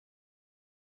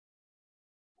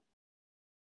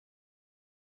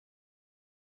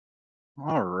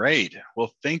All right.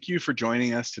 Well, thank you for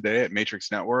joining us today at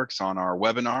Matrix Networks on our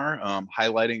webinar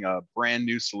highlighting a brand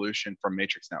new solution from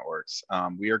Matrix Networks.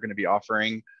 We are going to be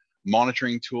offering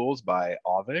monitoring tools by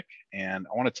Auvik, and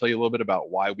I want to tell you a little bit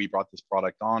about why we brought this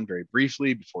product on very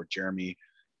briefly before Jeremy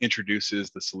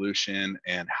introduces the solution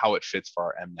and how it fits for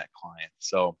our mNET clients.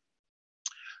 So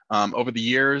over the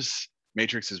years,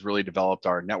 Matrix has really developed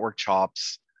our network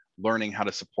chops, learning how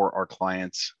to support our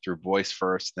clients through voice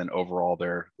first, then overall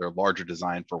their larger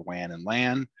design for WAN and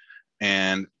LAN.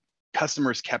 And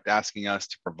customers kept asking us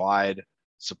to provide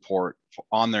support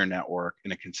on their network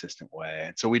in a consistent way.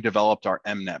 And so we developed our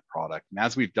mNET product. And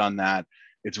as we've done that,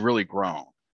 it's really grown.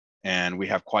 And we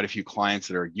have quite a few clients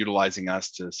that are utilizing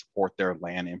us to support their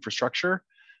LAN infrastructure.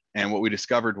 And what we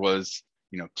discovered was,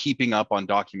 keeping up on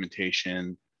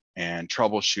documentation and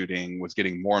troubleshooting was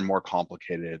getting more and more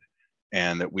complicated,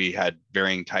 and that we had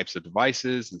varying types of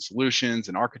devices and solutions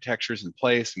and architectures in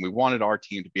place. And we wanted our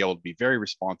team to be able to be very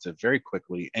responsive very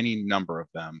quickly, any number of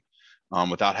them,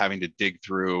 without having to dig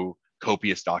through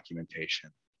copious documentation.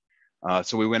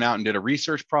 So we went out and did a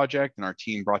research project, and our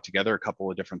team brought together a couple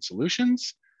of different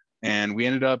solutions. And we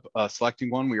ended up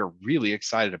selecting one we are really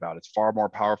excited about. It's far more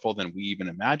powerful than we even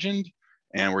imagined.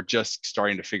 And we're just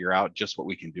starting to figure out just what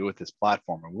we can do with this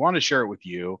platform. And we want to share it with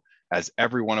you, as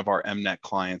every one of our mNET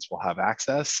clients will have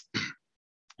access,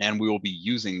 and we will be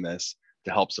using this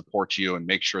to help support you and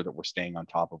make sure that we're staying on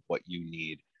top of what you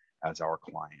need as our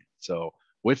client. So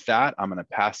with that, I'm going to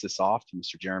pass this off to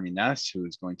Mr. Jeremy Ness, who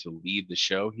is going to lead the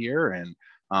show here. And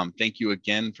thank you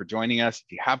again for joining us.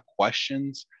 If you have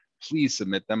questions, please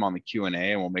submit them on the Q&A,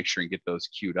 and we'll make sure and get those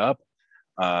queued up.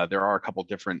 There are a couple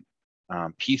different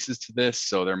pieces to this,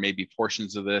 so there may be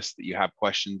portions of this that you have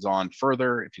questions on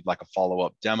further. If you'd like a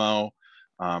follow-up demo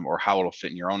or how it'll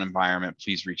fit in your own environment,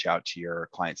 please reach out to your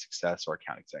client success or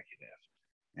account executive.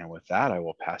 And with that, I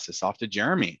will pass this off to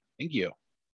Jeremy. Thank you.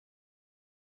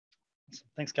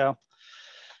 Thanks, Kyle.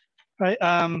 All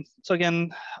right, so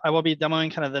again, I will be demoing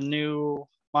kind of the new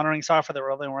monitoring software that we're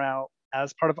rolling out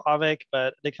as part of Auvik,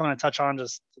 but they come in and touch on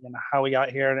just how we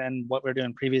got here and what we're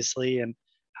doing previously, and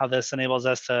how this enables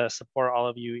us to support all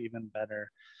of you even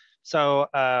better. So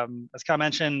as Kyle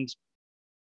mentioned,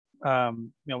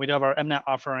 we do have our mNET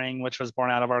offering, which was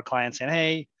born out of our clients saying,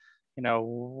 hey,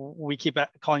 we keep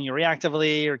calling you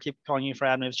reactively or keep calling you for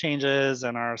ad moves changes,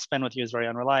 and our spend with you is very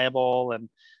unreliable. And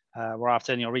we're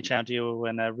often reaching out to you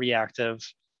in a reactive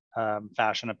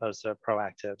fashion opposed to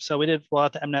proactive. So we did roll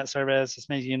out the mNET service. This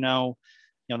makes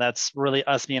that's really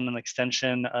us being an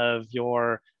extension of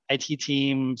your IT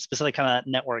team, specifically kind of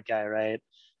network guy, right?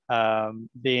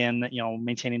 Being,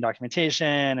 maintaining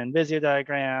documentation and Visio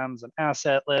diagrams and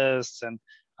asset lists and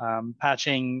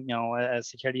patching, as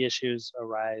security issues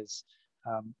arise.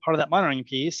 Part of that monitoring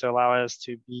piece to allow us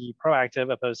to be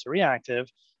proactive opposed to reactive,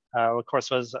 of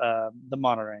course, was the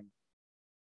monitoring.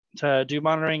 To do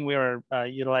monitoring, we were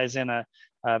utilizing a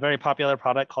very popular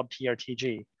product called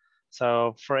PRTG.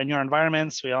 So in your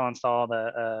environments, we all install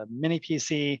the mini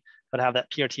PC, but have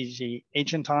that PRTG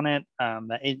agent on it.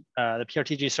 The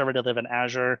PRTG server to live in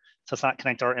Azure, so it's not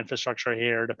connected to our infrastructure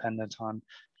here, dependent on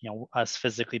us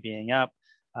physically being up.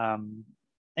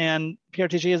 And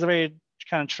PRTG is a very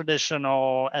kind of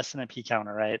traditional SNMP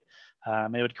counter, right?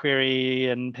 It would query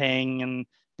and ping in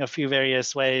a few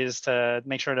various ways to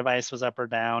make sure a device was up or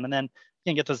down, and then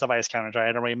you can get those device counters,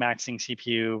 right? Are we maxing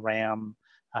CPU, RAM,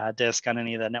 disk on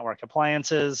any of the network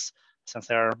appliances, since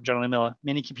they're generally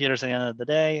mini computers at the end of the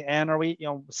day, and are we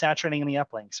saturating any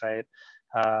uplinks, right?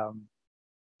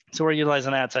 So we're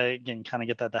utilizing that to, again, kind of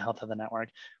get the health of the network,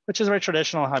 which is very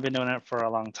traditional. I've been doing it for a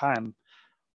long time.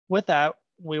 With that,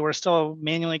 we were still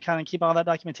manually kind of keep all that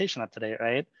documentation up to date,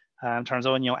 right? In terms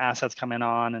of when assets coming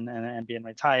on and being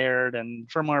retired, and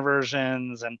firmware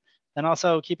versions, and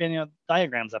also keeping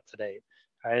diagrams up to date.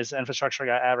 Right? As infrastructure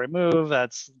got add remove,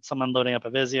 that's someone loading up a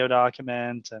Visio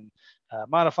document and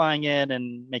modifying it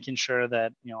and making sure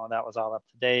that that was all up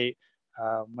to date,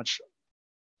 which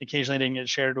occasionally didn't get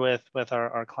shared with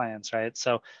our clients, right?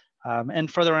 So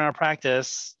and further in our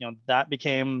practice, that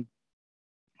became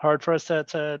hard for us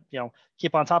to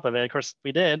keep on top of it. Of course,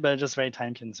 we did, but it's just very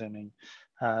time consuming.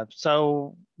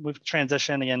 So we've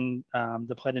transitioned again,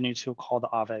 deployed a new tool called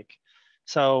Auvik.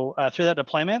 So through that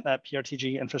deployment, that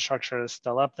PRTG infrastructure is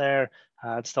still up there.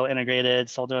 It's still integrated,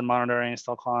 still doing monitoring,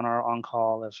 still calling our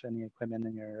on-call if any equipment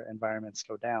in your environments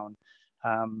go down.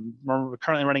 We're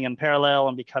currently running in parallel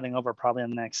and be cutting over probably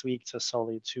in the next week to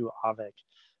solely to Auvik.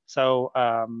 So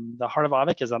the heart of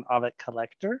Auvik is an Auvik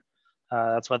collector.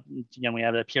 That's what, again, we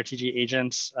had a PRTG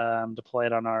agent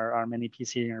deployed on our mini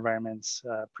PC environments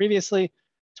previously,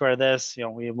 to where this,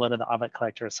 we loaded the Auvik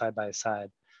collector side by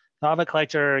side. The AVIC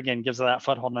collector, again, gives that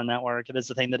foothold in the network. It is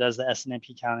the thing that does the SNAP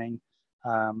counting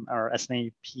or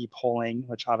SNAP polling,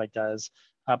 which AVIC does,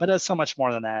 but it does so much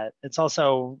more than that. It's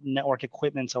also network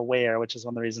equipment aware, which is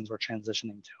one of the reasons we're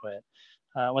transitioning to it.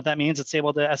 What that means, it's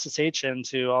able to SSH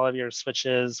into all of your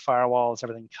switches, firewalls,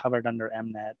 everything covered under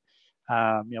mNET.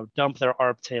 Dump their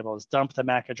ARP tables, dump the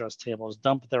MAC address tables,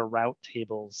 dump their route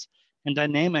tables, and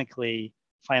dynamically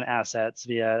find assets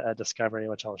via a discovery,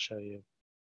 which I'll show you.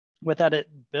 With that, it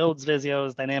builds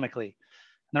Visios dynamically.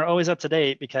 And they're always up to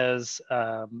date because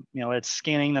it's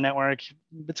scanning the network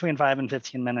between 5 and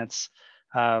 15 minutes.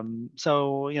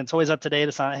 So it's always up to date.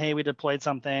 It's not, hey, we deployed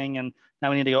something and now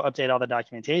we need to go update all the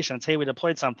documentation. It's, hey, we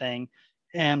deployed something,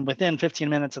 and within 15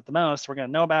 minutes at the most, we're going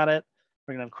to know about it.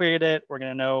 We're going to have queried it. We're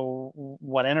going to know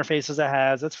what interfaces it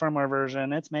has, its firmware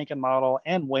version, its make and model,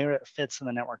 and where it fits in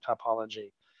the network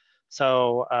topology.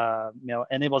 So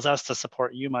enables us to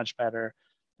support you much better.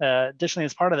 Additionally,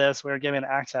 as part of this, we're giving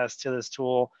access to this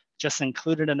tool just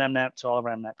included in mNET to all of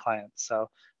our mNET clients. So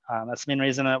that's the main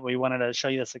reason that we wanted to show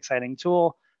you this exciting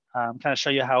tool, kind of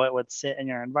show you how it would sit in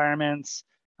your environments,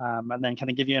 and then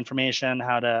kind of give you information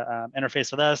how to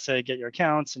interface with us to get your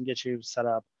accounts and get you set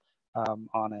up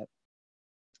on it.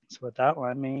 So with that,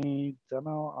 let me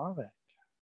demo AVIC.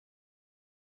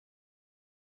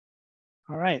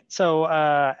 All right, so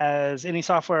as any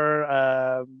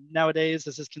software nowadays,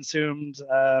 this is consumed in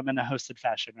a hosted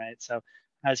fashion, right? So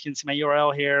as you can see my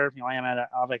URL here, I am at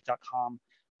avic.com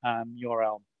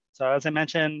URL. So as I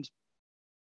mentioned,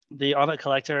 the AVIC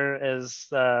collector is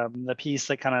the piece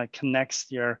that kind of connects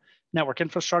your network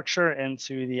infrastructure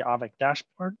into the AVIC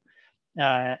dashboard.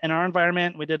 In our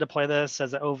environment, we did deploy this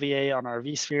as an OVA on our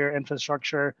vSphere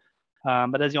infrastructure.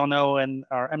 But as you all know, in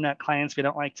our mNET clients, we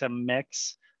don't like to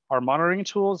mix our monitoring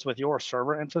tools with your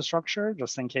server infrastructure,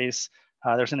 just in case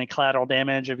there's any collateral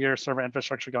damage of your server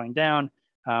infrastructure going down.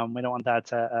 We don't want that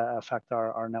to affect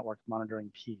our network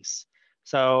monitoring piece.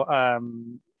 So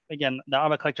again, the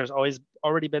AVIC collector has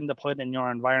already been deployed in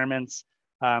your environments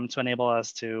to enable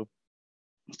us to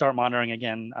start monitoring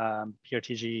again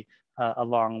PRTG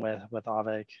along with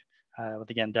AVIC, with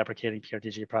again deprecating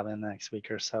PRTG probably in the next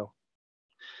week or so.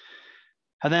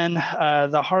 And then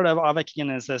the heart of AVIC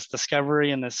again is this discovery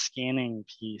and this scanning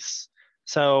piece.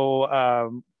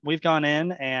 So we've gone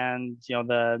in and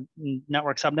the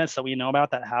network subnets that we know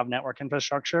about that have network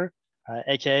infrastructure,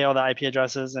 aka all the IP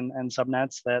addresses and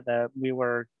subnets that we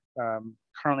were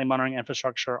currently monitoring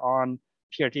infrastructure on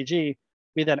PRTG,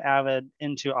 we then added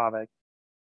into AVIC.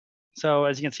 So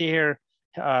as you can see here,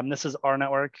 this is our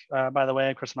network, by the way.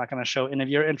 Of course, I'm not going to show any of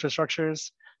your infrastructures.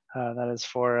 That is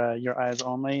for your eyes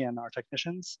only and our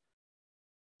technicians.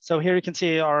 So here you can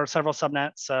see our several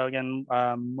subnets. So again,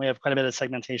 we have quite a bit of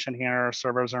segmentation here. Our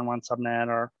servers are in one subnet,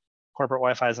 our corporate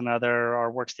Wi-Fi is another,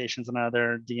 our workstations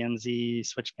another, DMZ,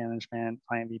 switch management,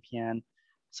 client VPN,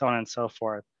 so on and so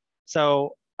forth.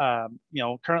 So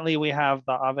currently we have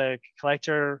the AVIC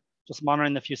collector just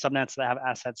monitoring the few subnets that have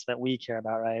assets that we care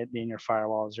about, right? Being your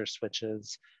firewalls, your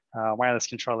switches, wireless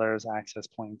controllers, access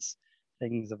points,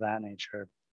 things of that nature.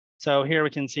 So here we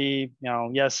can see,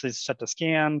 yes, it's set to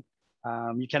scan.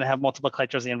 You can have multiple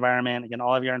collectors in the environment. Again,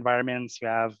 all of your environments, you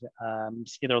have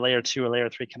either layer 2 or layer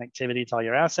 3 connectivity to all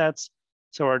your assets.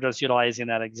 So we're just utilizing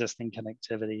that existing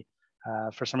connectivity.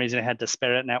 For some reason, it had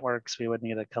disparate networks. We would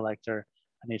need a collector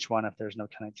on each one if there's no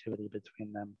connectivity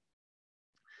between them.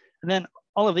 And then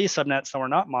all of these subnets that we're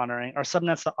not monitoring are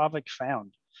subnets that AVIC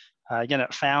found. Again,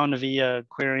 it found via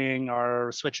querying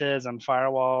our switches and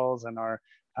firewalls and our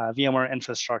VMware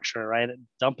infrastructure, right?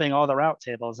 Dumping all the route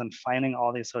tables and finding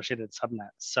all the associated subnets.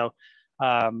 So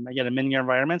again, in many of your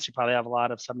environments, you probably have a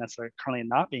lot of subnets that are currently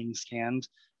not being scanned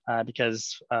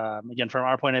because again, from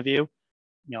our point of view,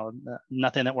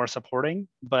 nothing that we're supporting,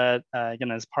 but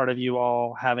again, as part of you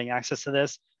all having access to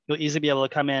this, you'll easily be able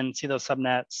to come in, see those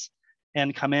subnets,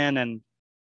 and come in and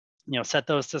set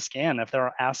those to scan if there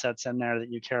are assets in there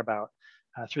that you care about.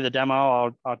 Through the demo,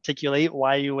 I'll articulate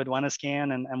why you would want to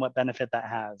scan and what benefit that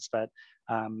has. But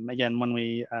again, when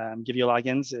we give you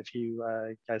logins, if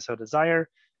you guys so desire,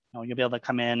 you'll be able to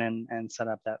come in and set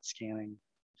up that scanning.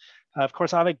 Of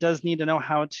course, AVIC does need to know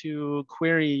how to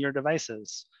query your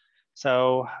devices.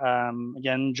 So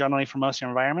again, generally for most of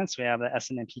your environments, we have the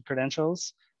SNMP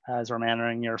credentials as we're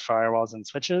monitoring your firewalls and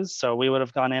switches. So we would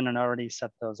have gone in and already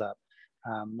set those up.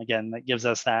 Again, that gives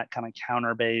us that kind of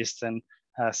counter-based and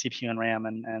CPU and RAM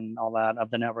and all that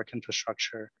of the network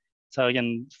infrastructure. So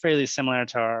again, fairly similar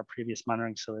to our previous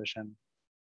monitoring solution.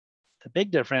 The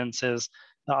big difference is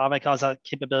the AVIC has that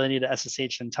capability to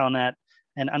SSH and telnet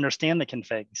and understand the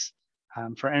configs.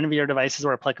 For any of your devices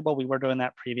where applicable, we were doing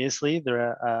that previously.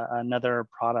 They're another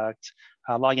product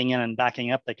logging in and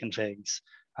backing up the configs.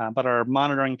 But our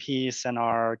monitoring piece and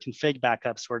our config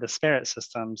backups were disparate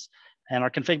systems. And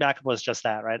our config backup was just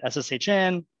that, right? SSH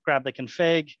in, grab the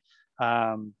config,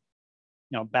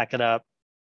 back it up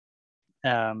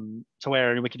to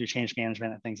where we could do change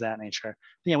management and things of that nature.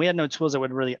 But, we had no tools that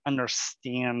would really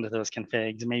understand those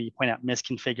configs and maybe point out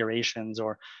misconfigurations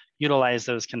or utilize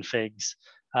those configs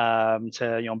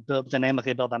to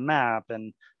dynamically build a map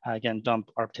and again dump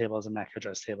ARP tables and MAC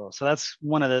address tables. So that's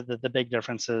one of the big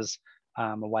differences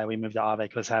of why we moved to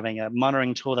Avik, was having a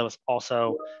monitoring tool that was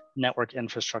also network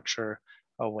infrastructure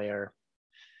aware.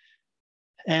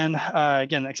 And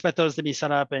again, expect those to be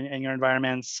set up in your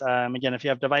environments. Again, if you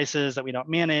have devices that we don't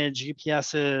manage,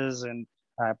 UPSs and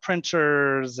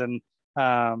printers and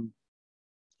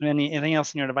anything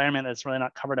else in your environment that's really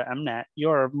not covered at mNET,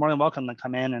 you're more than welcome to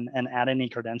come in and add any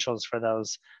credentials for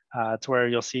those to where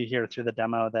you'll see here through the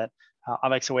demo that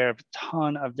Avik's aware of a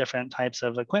ton of different types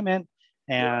of equipment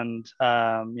and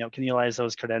can utilize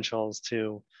those credentials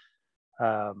to,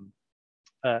 dump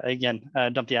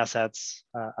the assets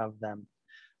of them.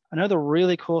 Another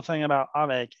really cool thing about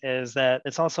Avik is that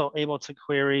it's also able to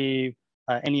query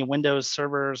any Windows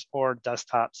servers or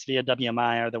desktops via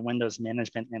WMI, or the Windows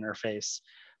Management Interface.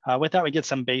 With that, we get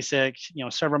some basic,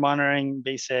 server monitoring,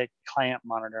 basic client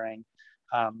monitoring.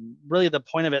 Really, the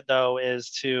point of it, though,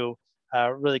 is to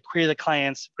really query the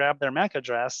clients, grab their MAC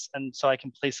address, and so I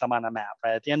can place them on a map.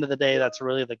 Right? At the end of the day, that's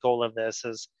really the goal of this: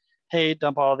 is, hey,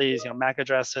 dump all these, MAC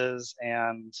addresses,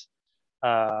 and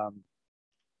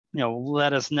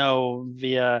let us know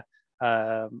via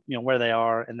where they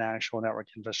are in the actual network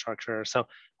infrastructure. So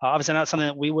obviously not something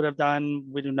that we would have done.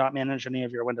 We do not manage any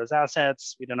of your Windows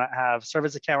assets. We do not have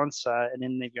service accounts in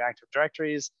any of your Active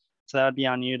Directories. So that would be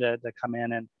on you to come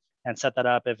in and set that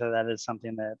up if that is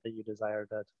something that you desire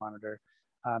to monitor.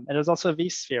 It is also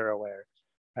vSphere aware,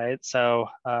 right? So,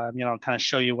 kind of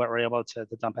show you what we're able to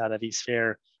dump out of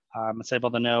vSphere. It's able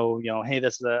to know, hey,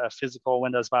 this is a physical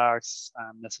Windows box.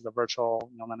 This is a virtual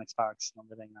Linux box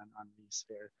living on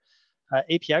vSphere.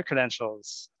 API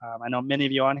credentials. I know many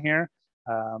of you on here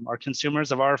are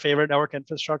consumers of our favorite network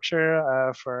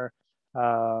infrastructure for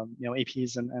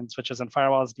APs and switches and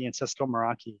firewalls, being Cisco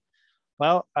Meraki.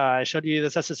 Well, I showed you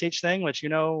this SSH thing, which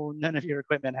none of your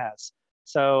equipment has.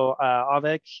 So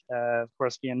Avik, of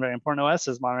course, being very important to us,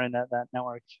 is monitoring that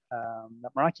network,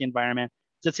 that Meraki environment.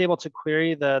 It's able to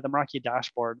query the Meraki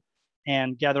dashboard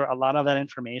and gather a lot of that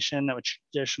information that would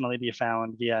traditionally be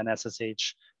found via an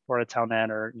SSH or a telnet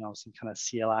or some kind of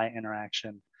CLI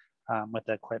interaction with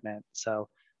the equipment. So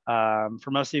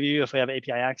for most of you, if we have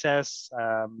API access,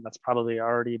 that's probably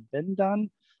already been done.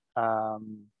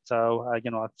 So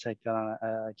again, we'll have to take that on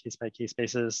a case-by-case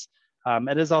basis.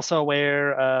 It is also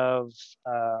aware of,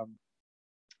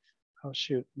 oh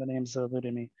shoot, the name's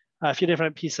eluding me. A few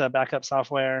different pieces of backup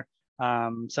software.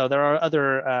 So there are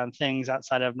other things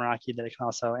outside of Meraki that it can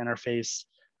also interface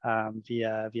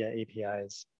via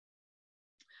APIs.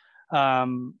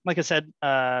 Like I said,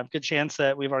 good chance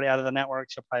that we've already added the network.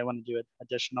 So you'll probably want to do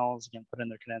additionals, again, put in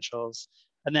their credentials.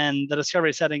 And then the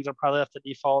discovery settings are probably left to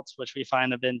defaults, which we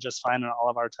find have been just fine in all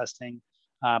of our testing.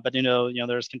 But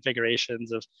there's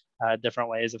configurations of different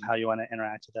ways of how you want to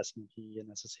interact with SMP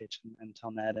and SSH and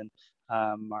Telnet and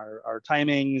our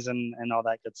timings and all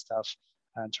that good stuff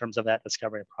in terms of that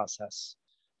discovery process.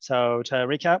 So to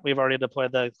recap, we've already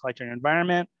deployed the collector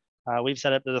environment. We've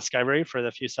set up the discovery for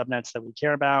the few subnets that we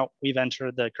care about. We've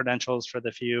entered the credentials for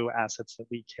the few assets that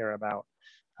we care about,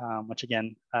 which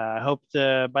again, I hope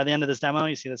by the end of this demo,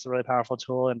 you see this is a really powerful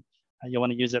tool and you'll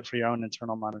want to use it for your own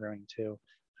internal monitoring too.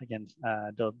 Again,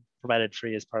 provided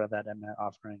free as part of that mNET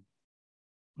offering,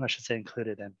 or I should say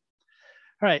included in.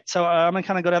 All right, so I'm gonna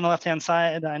kind of go down the left-hand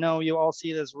side. I know you all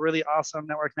see this really awesome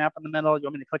network map in the middle you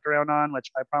want me to click around on,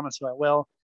 which I promise you I will.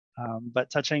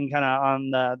 But touching kind of on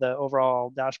the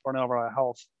overall dashboard and overall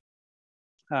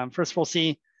health. First, we'll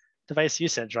see device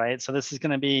usage, right? So this is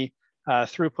gonna be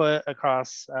throughput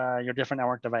across your different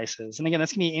network devices. And again,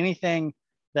 this can be anything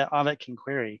that Avik can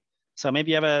query. So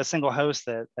maybe you have a single host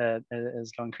that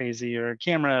is going crazy, or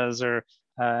cameras, or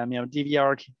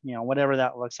DVR, whatever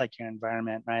that looks like your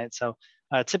environment, right? So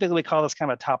typically we call this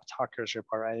kind of a top talkers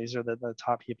report, right? These are the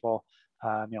top people,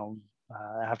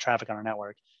 have traffic on our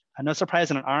network. No surprise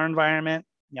in our environment,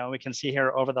 we can see here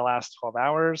over the last 12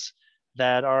 hours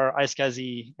that our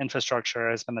iSCSI infrastructure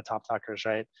has been the top talkers,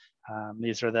 right?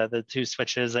 These are the two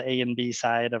switches, the A and B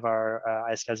side of our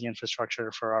iSCSI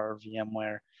infrastructure for our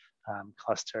VMware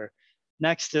cluster.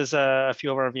 Next is a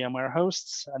few of our VMware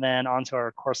hosts, and then onto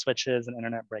our core switches and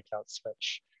internet breakout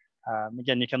switch.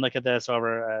 Again, you can look at this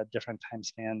over different time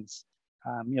spans.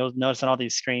 You'll notice on all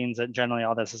these screens that generally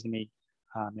all this is going to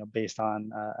be based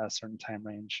on a certain time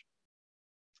range.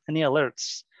 And the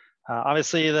alerts.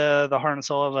 Obviously, the heart and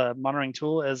soul of a monitoring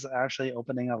tool is actually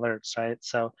opening alerts, right?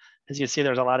 So as you see,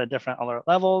 there's a lot of different alert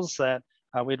levels that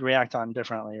we'd react on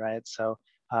differently, right? So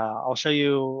I'll show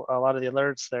you a lot of the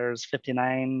alerts. There's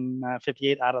 59,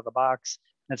 58 out of the box.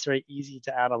 And it's very easy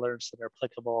to add alerts that are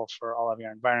applicable for all of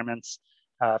your environments.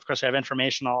 Of course, we have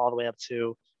informational all the way up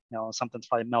to, something's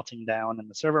probably melting down in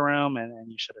the server room and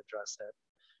you should address it.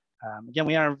 Again,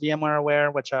 we are VMware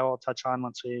aware, which I will touch on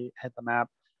once we hit the map.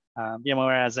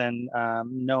 VMware as in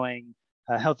knowing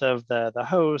health of the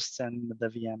hosts and the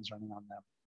VMs running on them.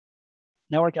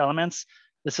 Network elements,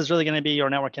 this is really going to be your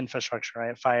network infrastructure,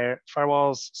 right?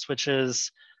 Firewalls,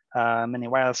 switches, many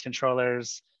wireless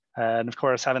controllers, and of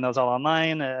course, having those all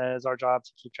online is our job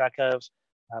to keep track of.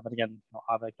 But again,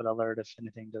 Avik would alert if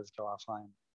anything does go offline.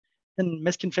 And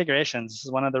misconfigurations, this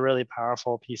is one of the really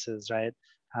powerful pieces, right?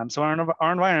 So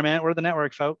our environment, we're the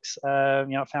network folks,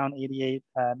 found 88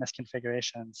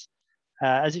 misconfigurations.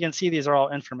 As you can see, these are all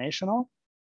informational.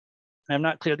 I'm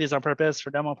not clear these on purpose for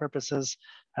demo purposes,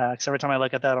 because every time I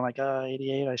look at that, I'm like,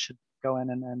 88, I should go in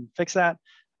and fix that.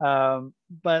 But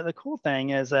the cool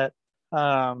thing is that,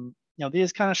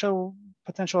 these kind of show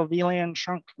potential VLAN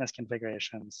trunk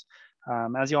misconfigurations.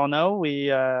 As you all know, we've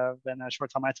been a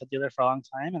ShoreTel MyTel dealer for a long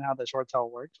time, and how the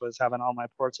ShoreTel worked was having all my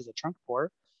ports as a trunk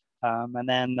port. And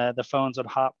then the phones would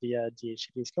hop via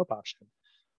DHCP scope option.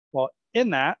 Well, in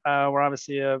that, we're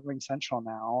obviously a RingCentral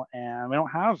now, and we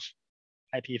don't have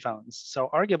IP phones. So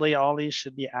arguably, all these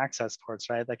should be access ports,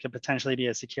 right? That could potentially be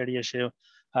a security issue.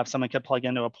 If someone could plug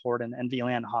into a port and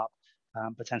VLAN hop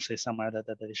potentially somewhere that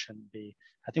they shouldn't be.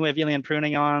 I think we have VLAN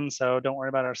pruning on, so don't worry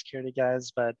about our security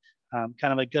guys, but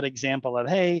kind of a good example of,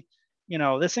 hey,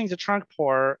 this thing's a trunk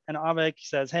port, and Avik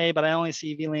says, hey, but I only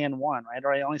see VLAN 1, right?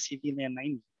 Or I only see VLAN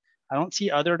 90. I don't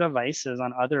see other devices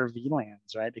on other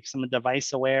VLANs, right? Because I'm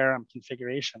device aware, I'm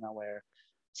configuration aware.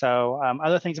 So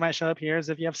other things might show up here is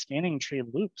if you have scanning tree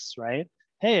loops, right?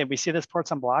 Hey, we see this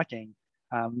port's unblocking.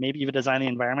 Maybe you would design the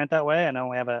environment that way. I know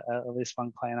we have at least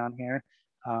one client on here.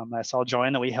 I saw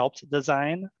join that we helped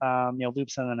design,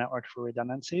 loops in the network for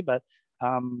redundancy, but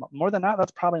more than that,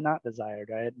 that's probably not desired,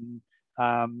 right? And,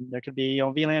 there could be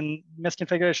VLAN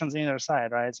misconfigurations on either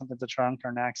side, right? Something's a trunk or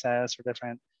an access or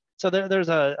different. So there's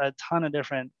a ton of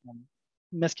different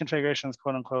misconfigurations,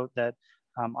 quote unquote, that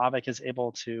Avik is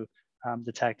able to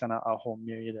detect on a whole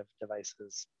myriad of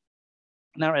devices.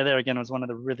 And that right there, again, was one of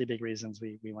the really big reasons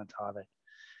we went to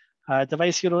Avik.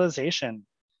 Device utilization.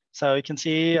 So you can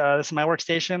see this is my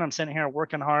workstation. I'm sitting here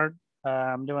working hard.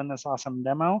 I'm doing this awesome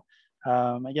demo.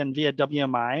 Again, via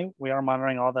WMI, we are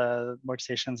monitoring all the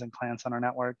workstations and clients on our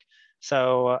network.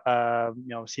 So,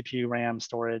 CPU, RAM,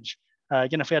 storage.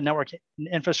 Again, if we had network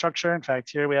infrastructure, in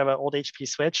fact, here we have an old HP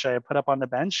switch I put up on the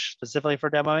bench specifically for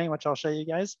demoing, which I'll show you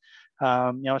guys.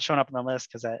 It's showing up on the list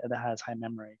because it has high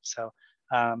memory. So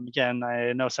again,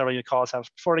 I know several of you calls have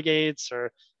FortiGates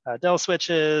or Dell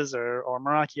switches or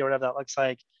Meraki or whatever that looks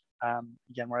like.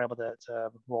 Again, we're able to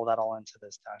roll that all into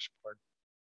this dashboard.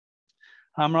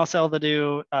 We're also able to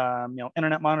do,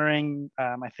 internet monitoring.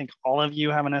 I think all of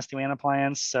you have an SD-WAN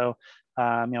appliance, so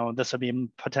this would be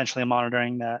potentially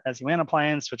monitoring the SD-WAN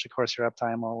appliance, which of course your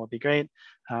uptime will be great.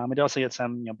 We'd also get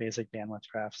some basic bandwidth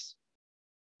graphs.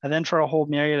 And then for a whole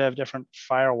myriad of different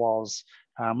firewalls,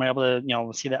 we're able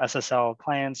to see the SSL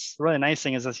clients. The really nice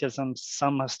thing is this gives them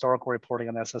some historical reporting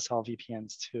on the SSL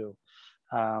VPNs too.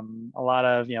 A lot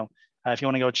of, if you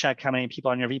want to go check how many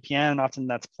people on your VPN, often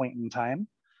that's point in time.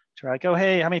 So like, oh,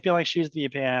 hey, how many people actually use the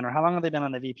VPN, or how long have they been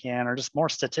on the VPN, or just more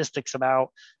statistics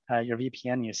about your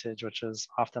VPN usage, which is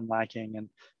often lacking in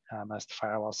most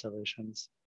firewall solutions.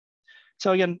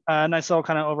 So again, a nice little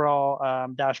kind of overall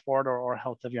dashboard or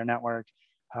health of your network.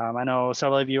 I know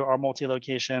several of you are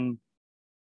multi-location.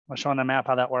 I'll show on the map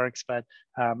how that works, but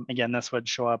again, this would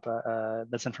show up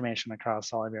this information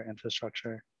across all of your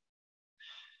infrastructure.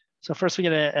 So first we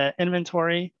get an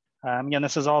inventory. Again,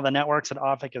 this is all the networks that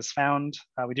Avik has found.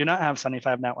 We do not have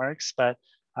 75 networks, but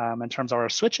in terms of our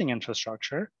switching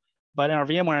infrastructure, but in our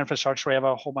VMware infrastructure, we have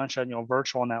a whole bunch of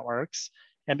virtual networks.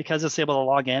 And because it's able to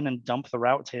log in and dump the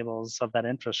route tables of that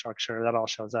infrastructure, that all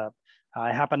shows up.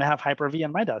 I happen to have Hyper-V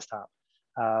on my desktop.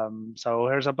 So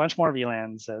there's a bunch more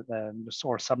VLANs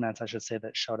or subnets, I should say,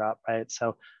 that showed up, right?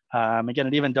 So again,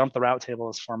 it even dumped the route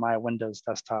tables for my Windows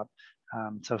desktop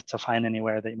to find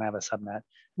anywhere that you might have a subnet.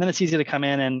 And then it's easy to come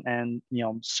in and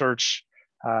search,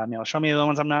 show me the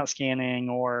ones I'm not scanning,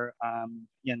 or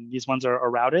these ones are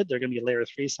routed. They're going to be layer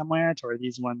 3 somewhere, or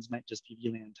these ones might just be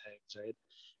VLAN tags, right?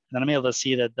 then I'm able to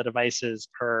see the devices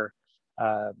per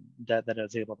that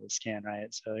it's able to scan,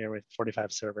 right? So here with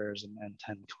 45 servers and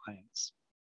 10 clients.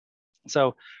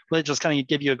 So really just kind of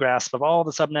give you a grasp of all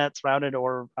the subnets routed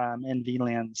or in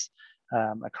VLANs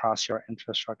across your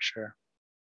infrastructure.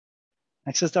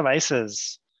 Next is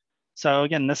devices. So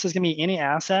again, this is going to be any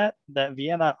asset that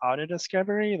via that auto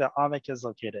discovery, the AVIC is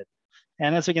located.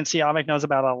 And as we can see, AVIC knows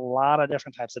about a lot of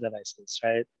different types of devices,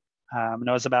 right?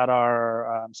 Knows about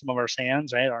our some of our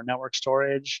SANs, right? Our network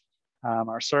storage,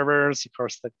 our servers, of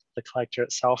course, the collector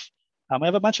itself. We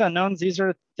have a bunch of unknowns. These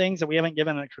are things that we haven't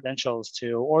given it credentials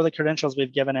to, or the credentials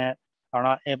we've given it are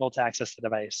not able to access the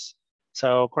device.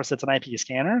 So of course, it's an IP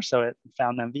scanner, so it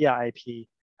found them via IP,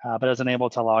 but isn't able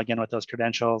to log in with those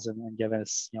credentials and give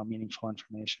us meaningful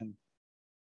information.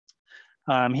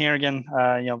 Here again,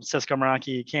 Cisco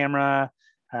Meraki camera,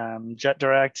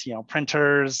 JetDirect,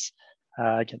 printers,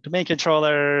 domain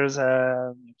controllers,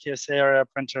 Kyocera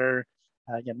printer,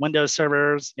 again, Windows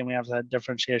servers. Again, we have a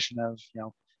differentiation of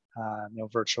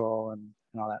virtual and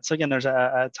all that. So again, there's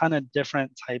a ton of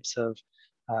different types of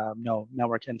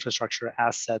network infrastructure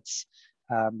assets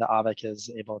that AVIC is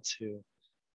able to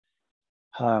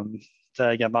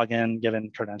again log in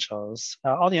given credentials.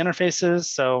 All the interfaces.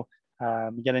 So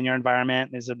get in your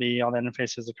environment. These would be all the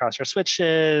interfaces across your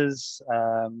switches.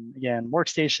 Again,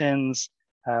 workstations.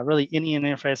 Really any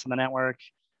interface on the network.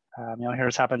 Here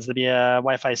happens to be a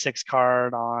Wi-Fi 6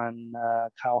 card on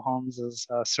Kyle Holmes's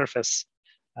Surface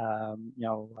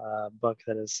book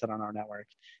that is set on our network.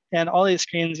 And all these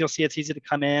screens, you'll see it's easy to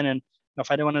come in. And if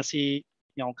I don't want to see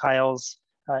Kyle's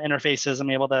interfaces, I'm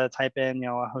able to type in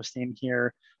a host name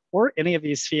here or any of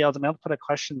these fields. I'm able to put a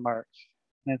question mark.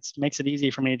 And it makes it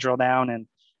easy for me to drill down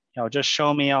and just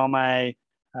show me all my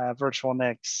virtual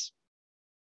NICs,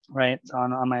 right,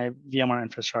 on my VMware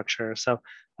infrastructure. So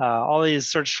all these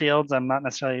search fields, I'm not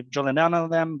necessarily drilling down on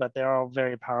them, but they're all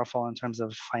very powerful in terms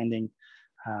of finding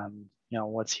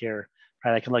what's here,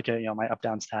 right? I can look at my up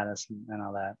down status and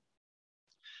all that.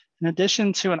 In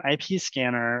addition to an IP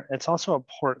scanner, it's also a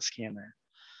port scanner.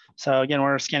 So again,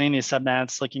 we're scanning these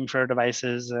subnets, looking for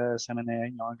devices. So I'm going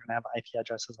to have IP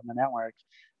addresses on the network.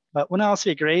 But wouldn't it also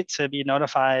be great to be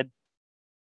notified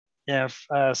if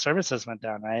services went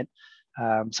down, right?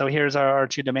 So here's our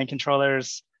two domain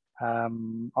controllers.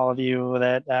 All of you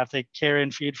that have to carry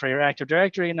and feed for your Active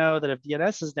Directory know that if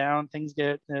DNS is down, things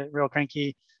get real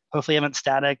cranky. Hopefully you haven't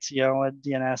staticked, a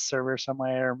DNS server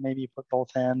somewhere, maybe you put both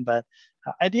in, but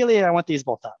ideally I want these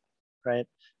both up, right?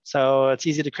 So it's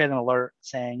easy to create an alert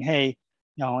saying, hey,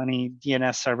 any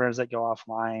DNS servers that go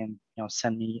offline,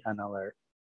 send me an alert.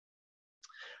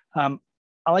 I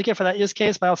like it for that use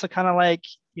case, but I also kind of like,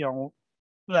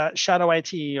 that shadow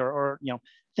IT or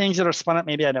things that are spun up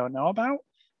maybe I don't know about,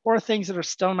 or things that are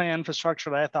still in my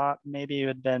infrastructure that I thought maybe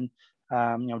had been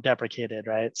deprecated,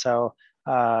 right? So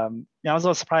I was a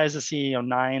little surprised to see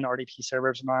 9 RDP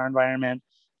servers in our environment.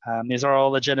 These are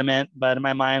all legitimate, but in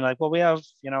my mind, like, well, we have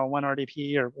 1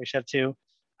 RDP, or we should have 2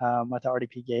 with the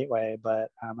RDP gateway.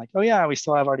 But I'm like, oh yeah, we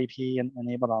still have RDP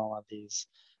enabled on all of these.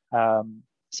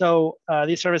 So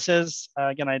these services,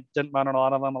 again, I didn't monitor a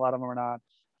lot of them. A lot of them are not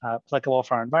applicable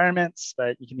for our environments,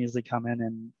 but you can easily come in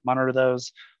and monitor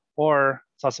those. Or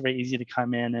it's also very easy to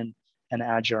come in and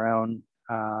add your own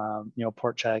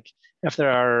port check if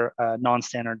there are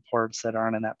non-standard ports that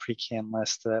aren't in that pre-can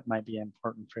list that might be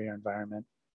important for your environment.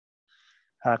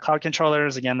 Cloud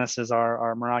controllers, again, this is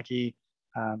our Meraki.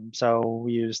 So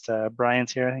we used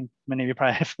Brian's here. I think many of you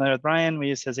probably are familiar with Brian. We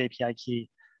used his API key,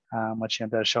 which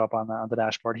does show up on the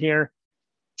dashboard here.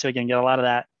 So again, get a lot of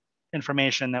that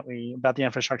information about the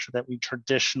infrastructure that we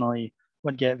traditionally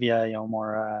would get via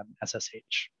more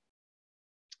SSH.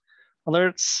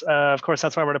 Alerts, of course,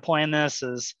 that's why we're deploying this,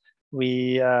 is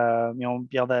we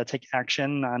be able to take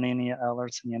action on any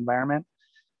alerts in the environment.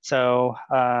 So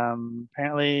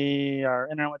apparently our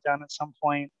internet went down at some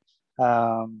point.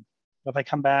 If I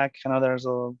come back, I know there's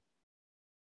a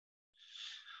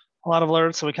lot of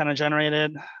alerts that we kind of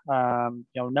generated.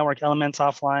 Network elements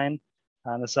offline.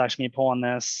 This is actually me pulling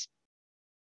this.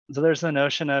 So there's the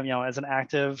notion of as an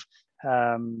active.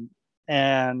 If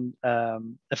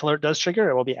alert does trigger,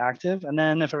 it will be active. And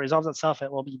then if it resolves itself,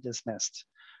 it will be dismissed,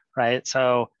 right?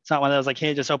 So it's not one of those like,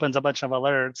 hey, it just opens a bunch of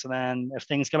alerts. And then if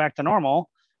things go back to normal,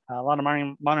 a lot of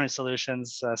monitoring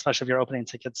solutions, especially if you're opening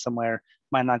tickets somewhere,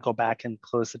 might not go back and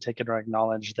close the ticket or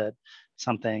acknowledge that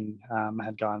something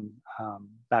had gone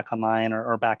back online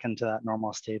or back into that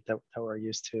normal state that we're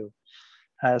used to.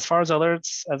 As far as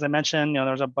alerts, as I mentioned,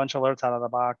 there's a bunch of alerts out of the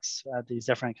box at these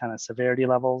different kind of severity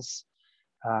levels.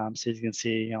 So you can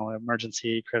see,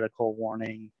 emergency, critical,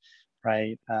 warning,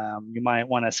 right? You might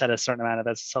want to set a certain amount of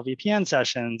SSL VPN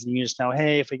sessions, and you just know,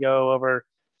 hey, if we go over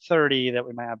 30, that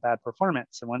we might have bad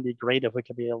performance. It wouldn't be great if we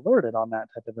could be alerted on that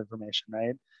type of information,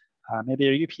 right? Maybe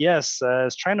your UPS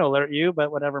is trying to alert you,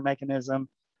 but whatever mechanism,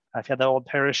 if you had the old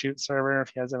parachute server,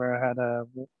 if you guys ever had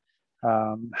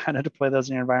how to deploy those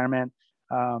in your environment,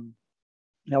 a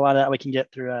lot of that we can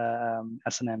get through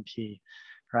SNMP,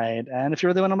 right? And if you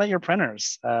really want to let your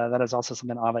printers, that is also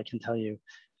something Aavik can tell you.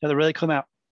 The really cool about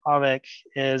Aavik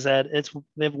is that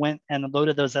they've went and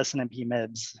loaded those SNMP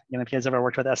MIBs. If you guys ever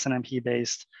worked with SNMP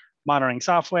based monitoring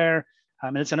software,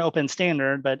 it's an open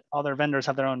standard, but all their vendors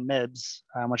have their own MIBs,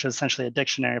 which is essentially a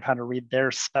dictionary of how to read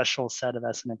their special set of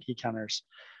SNMP counters.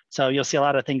 So you'll see a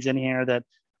lot of things in here that,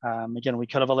 again, we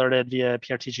could have alerted via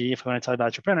PRTG if we want to tell you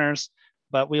about your printers,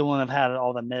 but we wouldn't have had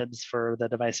all the MIBs for the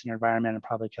device in your environment and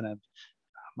probably couldn't have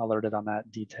alerted on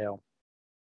that detail.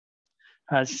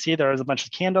 As you see, there was a bunch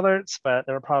of canned alerts, but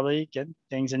there were probably good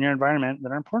things in your environment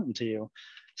that are important to you.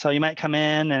 So you might come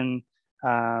in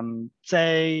and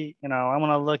say, I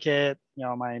want to look at,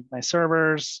 my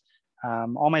servers.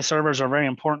 All my servers are very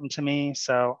important to me.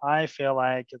 So I feel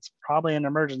like it's probably an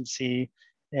emergency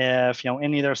if,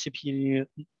 any of their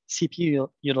CPU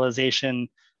utilization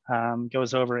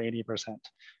goes over 80%,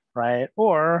 right?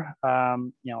 Or,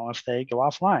 if they go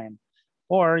offline,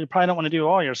 or you probably don't want to do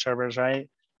all your servers, right?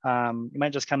 You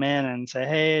might just come in and say,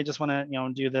 hey, I just want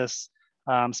to, do this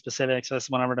specific. So this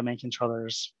went over to main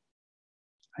controllers.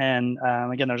 And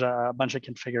again, there's a bunch of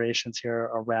configurations here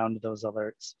around those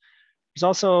alerts. There's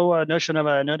also a notion of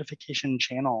a notification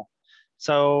channel.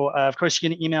 So of course you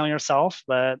can email yourself,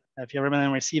 but if you've ever been on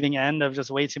the receiving end of just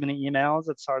way too many emails,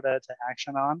 it's hard to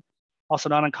action on. Also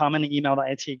not uncommon to email the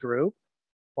IT group.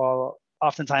 Well,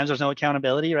 oftentimes there's no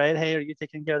accountability, right? Hey, are you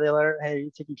taking care of the alert? Hey, are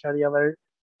you taking care of the alert?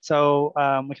 So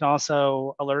we can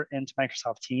also alert into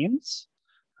Microsoft Teams,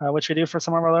 which we do for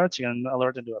some of our alerts. You can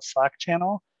alert into a Slack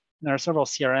channel. And there are several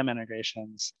CRM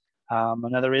integrations.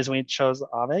 Another reason we chose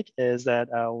Aavik is that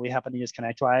we happen to use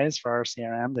ConnectWise for our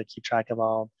CRM to keep track of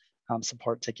all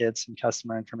support tickets and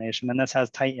customer information. And this has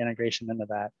tight integration into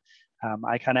that.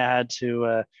 I kind of had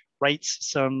to write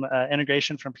some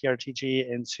integration from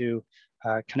PRTG into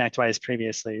ConnectWise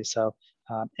previously. So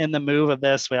in the move of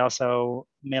this, we also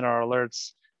made our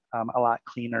alerts a lot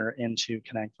cleaner into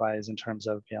ConnectWise in terms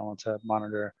of being able to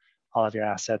monitor all of your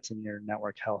assets and your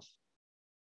network health.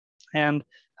 And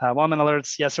while I'm in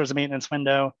alerts, yes, there's a maintenance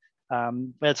window.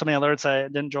 We had so many alerts, I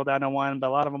didn't drill down on one, but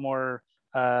a lot of them were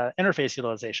interface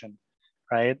utilization,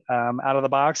 right? Out of the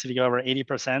box, if you go over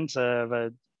 80% of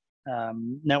a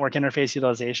network interface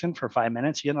utilization for 5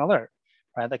 minutes, you get an alert,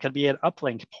 right? That could be an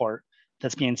uplink port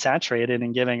that's being saturated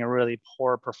and giving a really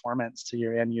poor performance to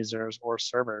your end users or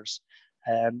servers.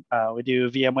 And we do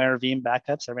VMware Veeam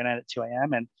backups every night at 2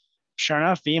 a.m. And sure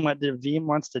enough, Veeam, what Veeam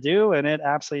wants to do, and it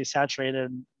absolutely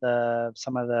saturated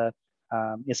some of the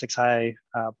ESXi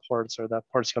ports or the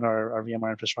ports going to our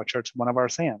VMware infrastructure to one of our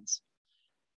SANs.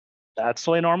 That's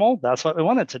totally normal. That's what we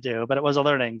wanted to do, but it was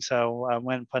alerting. So I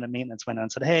went and put a maintenance window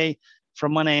and said, hey,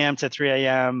 from 1 a.m. to 3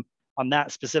 a.m. on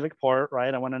that specific port,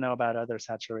 right? I want to know about other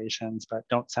saturations, but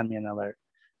don't send me an alert.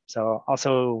 So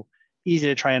also easy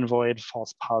to try and avoid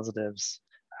false positives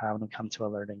when we come to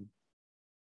alerting.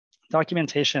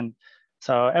 Documentation.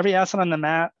 So every asset on the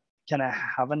map can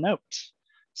have a note.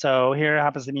 So here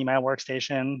happens to be my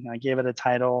workstation. I gave it a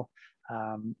title.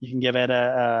 You can give it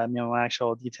an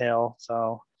actual detail.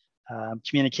 So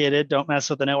communicated, don't mess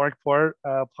with the network port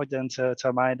plugged into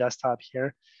my desktop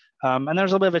here. And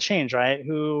there's a little bit of a change, right?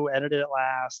 Who edited it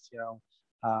last?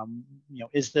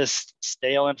 Is this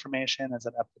stale information? Is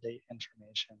it up-to-date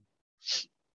information?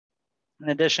 In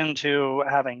addition to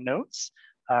having notes,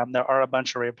 there are a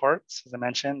bunch of reports, as I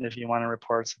mentioned. If you want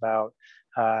reports about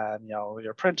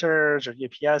your printers or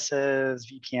UPSs,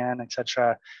 VPN,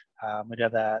 etc., we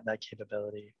have that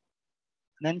capability.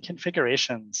 And then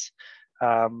configurations.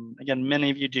 Again, many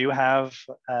of you do have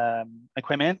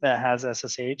equipment that has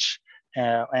SSH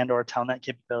and or telnet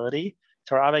capability.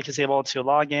 So Aavik is able to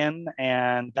log in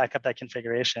and back up that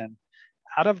configuration.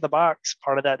 Out of the box,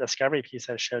 part of that discovery piece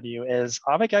I showed you is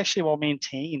Aavik actually will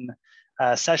maintain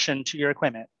a session to your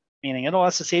equipment, meaning it'll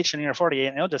SSH in your 48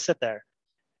 and it'll just sit there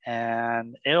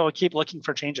and it'll keep looking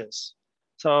for changes.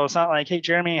 So it's not like, hey,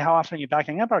 Jeremy, how often are you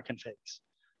backing up our configs?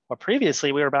 Well,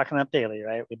 previously we were backing up daily,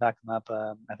 right? We backed them up,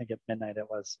 I think at midnight it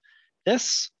was.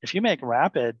 This, if you make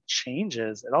rapid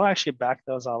changes, it'll actually back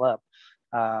those all up,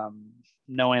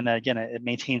 knowing that, again, it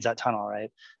maintains that tunnel, right?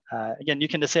 Again, you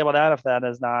can disable that if that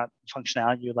is not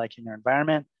functionality you like in your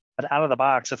environment, but out of the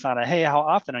box, it's not a, hey, how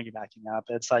often are you backing up?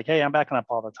 It's like, hey, I'm backing up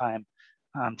all the time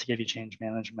to give you change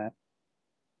management.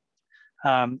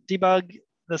 Debug,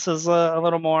 this is a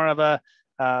little more of a,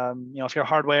 if your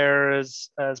hardware is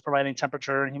providing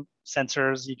temperature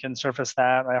sensors, you can surface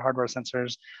that, right? Hardware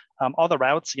sensors. All the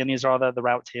routes, again, these are all the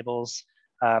route tables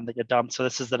that get dumped. So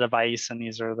this is the device, and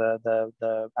these are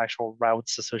the actual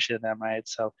routes associated with them, right?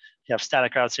 So you have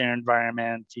static routes in your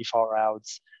environment, default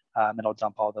routes. It'll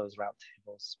dump all those route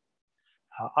tables.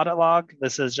 Audit log,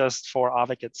 this is just for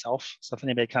Avik itself. So if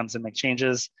anybody comes and makes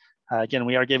changes, again,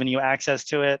 we are giving you access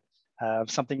to it. If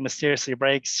something mysteriously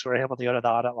breaks, we're able to go to the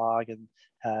audit log and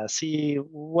see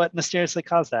what mysteriously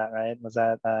caused that, right? Was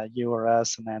that you or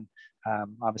us? And then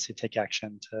obviously take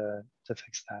action to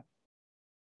fix that.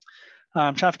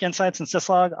 Traffic insights and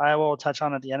syslog, I will touch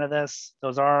on at the end of this.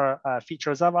 Those are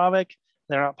features of Avik.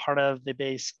 They're not part of the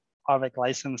base Avik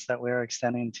license that we're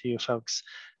extending to folks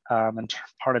and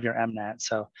part of your mNET.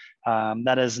 So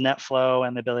that is NetFlow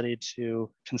and the ability to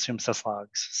consume syslogs.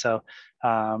 So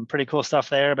pretty cool stuff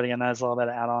there, but again, that's a little bit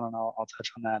of add-on, and I'll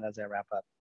touch on that as I wrap up.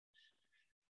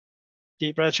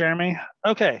 Deep breath, Jeremy.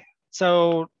 Okay,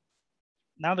 so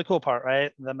now the cool part,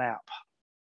 right? The map.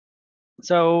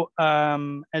 So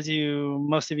as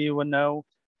most of you would know,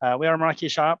 we are a Meraki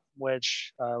shop,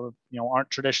 which aren't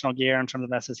traditional gear in terms of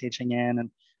SSHing in, and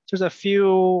there's a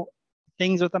few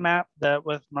things with the map that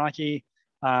with Meraki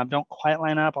don't quite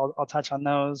line up. I'll touch on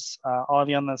those. All of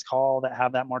you on this call that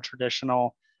have that more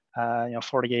traditional,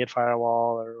 FortiGate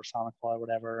firewall or Sonic wall or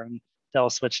whatever, and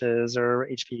Dell switches or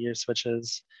HP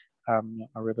switches,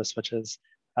 Aruba switches.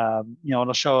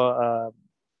 It'll show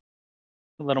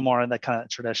a little more of that kind of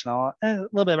traditional, a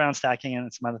little bit around stacking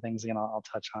and some other things again I'll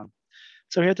touch on.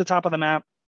 So here at the top of the map,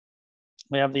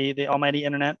 we have the almighty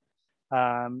internet.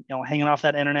 Hanging off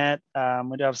that internet,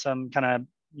 we do have some kind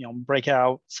of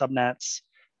breakout subnets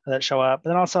that show up.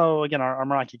 But then also again our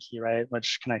Meraki key, right,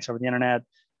 which connects over the internet,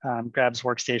 grabs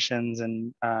workstations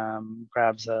and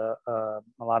grabs a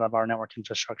lot of our network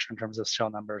infrastructure in terms of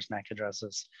shell numbers, MAC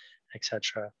addresses,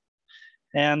 etc.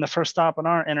 And the first stop on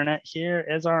our internet here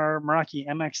is our Meraki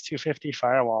MX250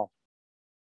 firewall,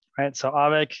 right? So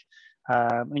Avik,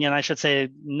 again, I should say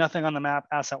nothing on the map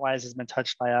asset-wise has been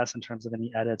touched by us in terms of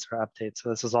any edits or updates. So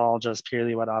this is all just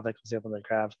purely what Avik was able to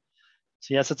grab.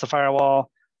 So yes, it's a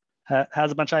firewall,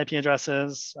 has a bunch of IP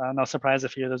addresses. No surprise, a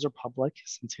few of those are public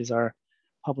since these are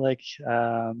public,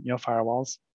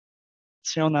 firewalls.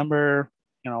 Serial number,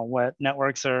 what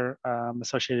networks are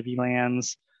associated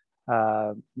VLANs,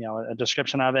 a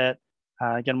description of it.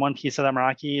 Again, one piece of the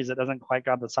Meraki is it doesn't quite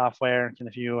grab the software. And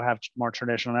if you have more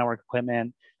traditional network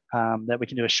equipment that we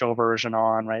can do a show version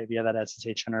on, right, via that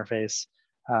SSH interface,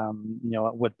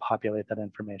 it would populate that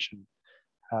information.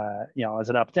 Is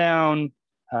it up, down?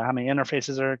 How many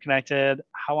interfaces are connected?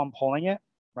 How I'm pulling it,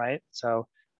 right? So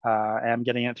I'm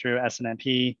getting it through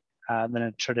SNMP,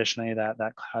 then traditionally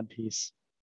that cloud piece.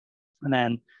 And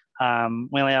then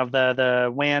we only have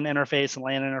the WAN interface and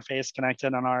LAN interface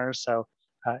connected on ours. So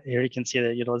here you can see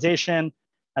the utilization,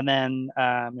 and then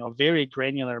very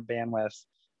granular bandwidth.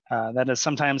 That is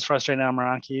sometimes frustrating on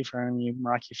Meraki for any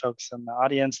Meraki folks in the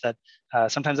audience that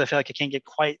sometimes I feel like I can't get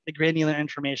quite the granular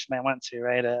information I want to,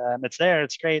 right? It's there,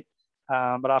 it's great,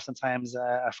 but oftentimes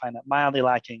I find it mildly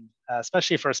lacking,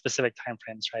 especially for specific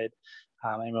timeframes, right?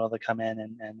 I'm able to come in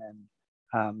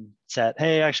and set,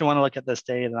 hey, I actually want to look at this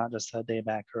data, not just a day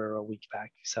back or a week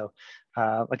back. So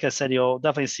like I said, you'll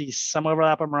definitely see some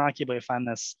overlap of Meraki, but we find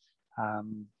this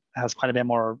has quite a bit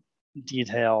more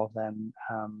detail than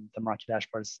the Meraki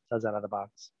dashboards does out of the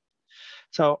box.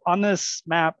 So on this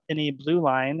map, any blue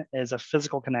line is a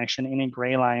physical connection, any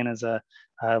gray line is a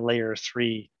layer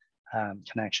 3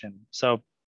 connection. So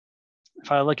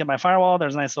if I look at my firewall,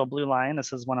 there's a nice little blue line.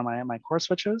 This is one of my core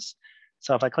switches.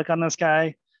 So if I click on this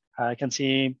guy, I can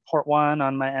see port 1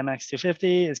 on my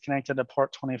MX250 is connected to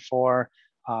port 24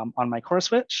 on my core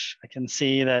switch. I can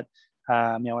see that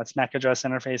it's MAC address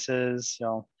interfaces.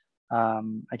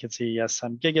 I can see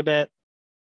some gigabit,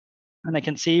 and I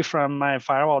can see from my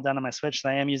firewall down to my switch that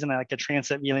I am using like a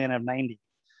transit VLAN of 90,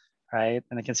 right?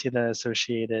 And I can see the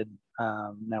associated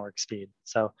network speed.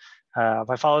 So if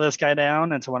I follow this guy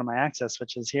down into one of my access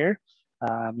switches here,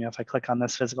 if I click on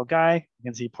this physical guy, you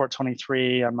can see port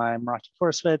 23 on my Meraki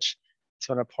core switch,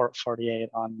 so to port 48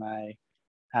 on my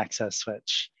access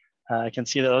switch. I can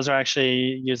see that those are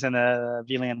actually using a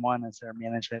VLAN 1 as their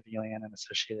management VLAN and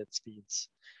associated speeds.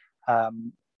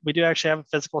 We do actually have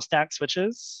physical stack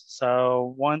switches.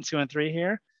 So 1, 2, and 3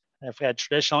 here. If we had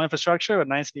traditional infrastructure, it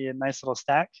would be a nice little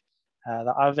stack.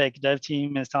 The Avik dev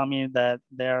team is telling me that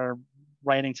they're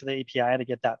writing to the API to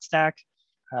get that stack.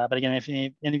 But again, if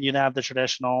any of you have the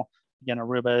traditional, again,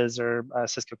 Arubas or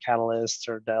Cisco Catalysts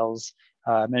or Dells,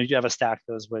 maybe you have a stack,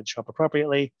 those would show up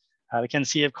appropriately. We can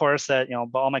see, of course, that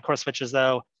all my core switches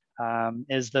though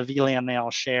is the VLAN they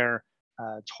all share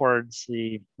towards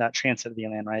that transit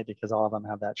VLAN, right? Because all of them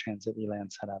have that transit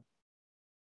VLAN set up.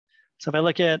 So if I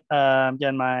look at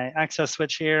again my access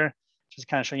switch here, just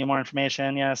kind of show you more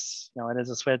information. Yes, it is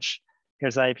a switch.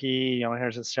 Here's the IP.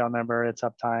 Here's its serial number, its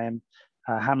uptime,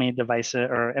 how many devices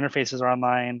or interfaces are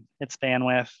online, its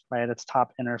bandwidth, right? Its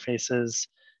top interfaces,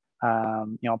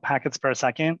 packets per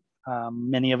second.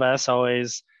 Many of us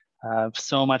always have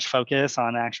so much focus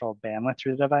on actual bandwidth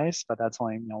through the device, but that's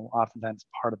only oftentimes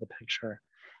part of the picture.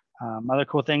 Other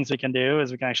cool things we can do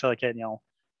is we can actually look at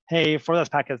hey, for those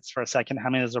packets for a second, how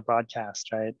many of those are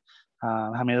broadcast, right?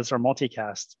 How many of those are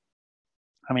multicast?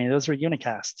 How many of those are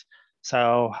unicast?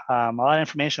 So a lot of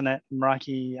information that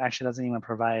Meraki actually doesn't even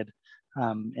provide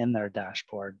in their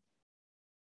dashboard.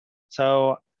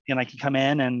 So I can come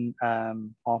in and I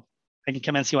can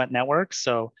come in and see what networks.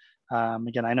 So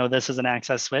again, I know this is an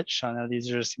access switch. So I know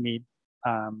these are just gonna be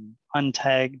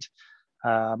untagged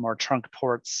or trunk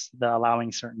ports that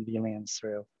allowing certain VLANs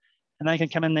through. And then I can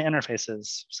come in the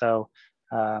interfaces. So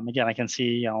again, I can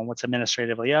see what's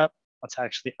administratively up, what's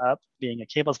actually up, being a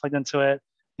cable's plugged into it,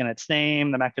 and its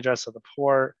name, the MAC address of the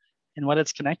port, and what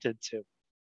it's connected to.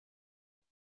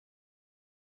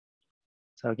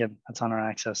 So again, that's on our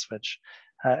access switch.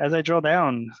 As I drill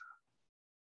down,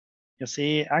 you'll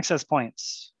see access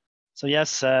points. So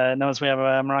yes, notice we have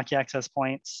Meraki access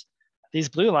points. These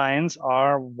blue lines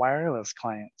are wireless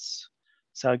clients.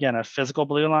 So again, a physical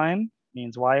blue line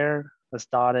means wired. This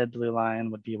dotted blue line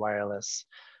would be wireless.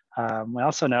 We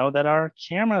also know that our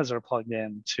cameras are plugged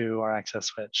in to our access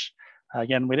switch.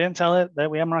 Again, we didn't tell it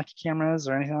that we have Meraki cameras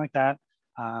or anything like that.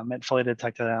 It fully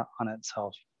detected it on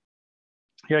itself.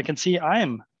 Here I can see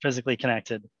I'm physically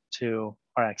connected to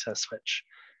our access switch.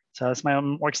 So that's my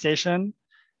own workstation.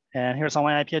 And here's all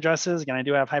my IP addresses. Again, I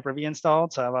do have Hyper-V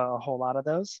installed, so I have a whole lot of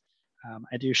those.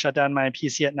 I do shut down my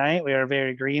PC at night. We are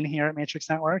very green here at Matrix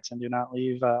Networks and do not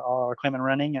leave all our equipment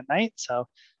running at night. So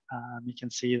you can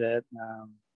see that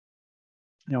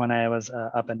when I was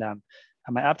up and down.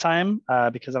 My uptime,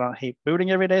 because I don't hate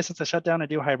booting every day since I shut down, I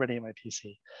do hibernate my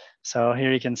PC. So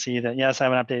here you can see that, yes, I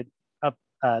have an update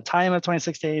time of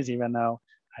 26 days, even though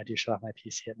I do shut off my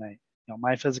PC at night.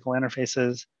 My physical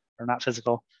interfaces, or not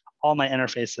physical, all my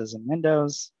interfaces in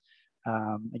Windows.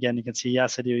 Again, you can see,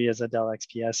 yes, I do use a Dell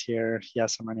XPS here.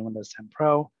 Yes, I'm running Windows 10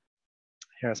 Pro.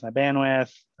 Here's my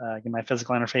bandwidth, again, my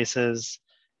physical interfaces,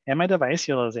 and my device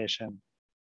utilization.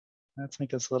 Let's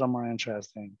make this a little more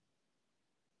interesting.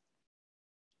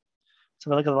 So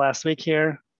if we look at the last week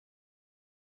here,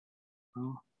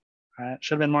 all right,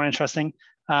 should have been more interesting.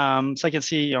 So I can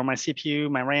see, my CPU,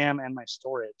 my RAM, and my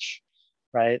storage,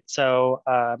 right? So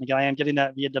again, I am getting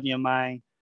that via WMI.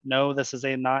 No, this is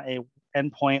not a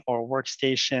endpoint or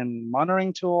workstation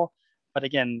monitoring tool, but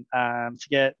again, to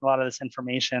get a lot of this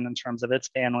information in terms of its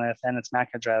bandwidth and its MAC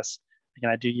address, again,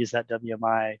 I do use that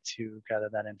WMI to gather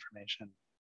that information.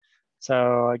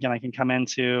 So again, I can come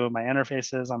into my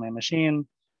interfaces on my machine.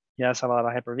 Yes, I have a lot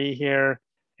of Hyper-V here.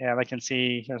 And I can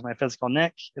see, here's my physical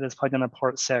NIC. It is plugged into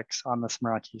port 6 on this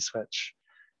Meraki switch.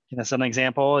 As an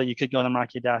example, you could go to the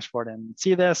Meraki dashboard and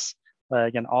see this. But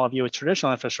again, all of you with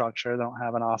traditional infrastructure don't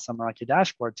have an awesome Meraki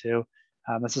dashboard too.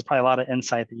 This is probably a lot of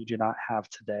insight that you do not have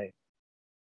today.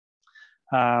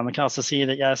 We can also see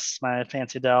that, yes, my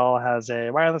fancy Dell has a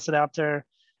wireless adapter.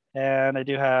 And I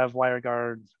do have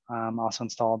WireGuard also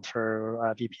installed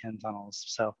for VPN tunnels.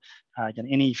 So again,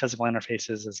 any physical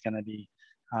interfaces is going to be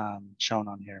shown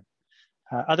on here.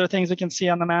 Other things we can see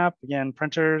on the map, again,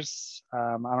 printers.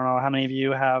 I don't know how many of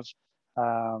you have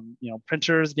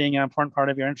printers being an important part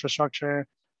of your infrastructure.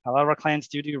 A lot of our clients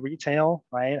do retail,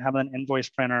 right? Having an invoice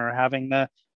printer, having the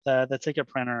ticket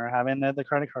printer, having the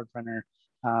credit card printer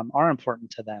are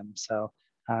important to them. So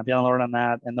being alert on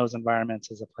that in those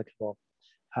environments is applicable.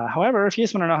 However, if you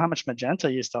just want to know how much magenta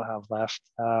you still have left,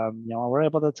 we're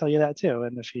able to tell you that too.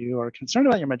 And if you are concerned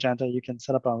about your magenta, you can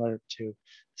set up an alert to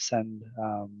send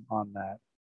on that.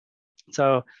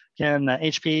 So again,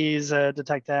 HPs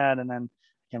detect that, and then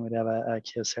again, we'd have a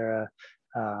Kyocera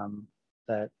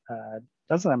that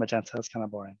doesn't have magenta. That's kind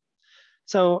of boring.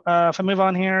 So if I move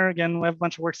on here, again, we have a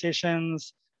bunch of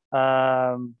workstations.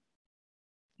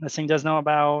 This thing does know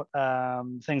about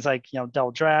things like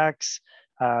Dell Drax.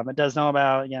 It does know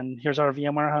about, again, here's our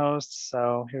VMware hosts.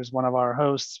 So here's one of our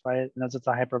hosts, right? It knows it's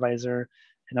a hypervisor.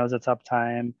 It knows it's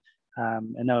uptime.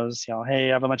 It knows, hey,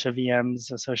 I have a bunch of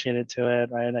VMs associated to it,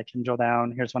 right? I can drill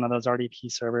down. Here's one of those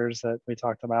RDP servers that we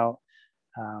talked about.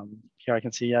 Here I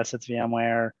can see, yes, it's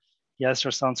VMware. Yes,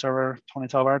 there's some server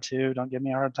 2012 R2. Don't give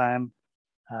me a hard time.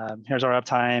 Here's our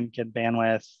uptime, get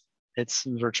bandwidth. its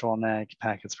virtual NIC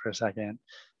packets per second,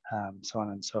 so on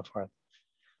and so forth.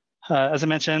 As I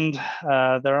mentioned,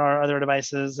 there are other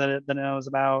devices that it knows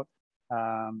about.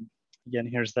 Again,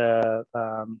 here's the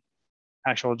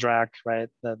actual DRAC, right?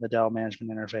 The Dell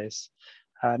management interface.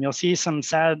 You'll see some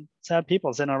sad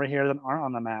people sitting over here that aren't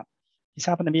on the map. These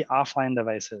happen to be offline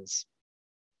devices.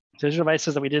 So these are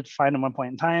devices that we did find at one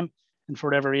point in time, and for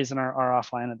whatever reason are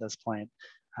offline at this point.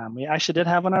 We actually did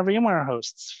have one of our VMware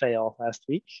hosts fail last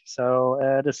week. So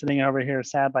it is sitting over here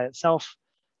sad by itself.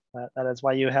 That is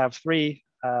why you have 3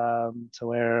 to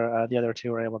where the other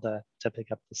 2 were able to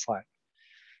pick up the slack.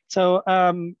 So,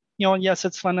 yes,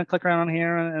 it's fun to click around on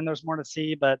here and there's more to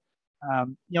see, but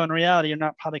in reality, you're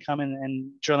not probably coming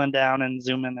and drilling down and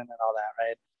zooming in and all that,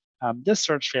 right? This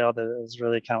search field is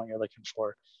really kind of what you're looking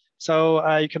for.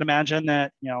 So you can imagine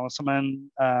that, someone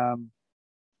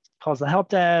calls the help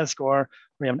desk, or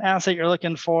we have an asset you're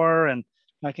looking for, and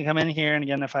I can come in here, and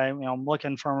again, if I'm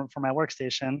looking for my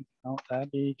workstation,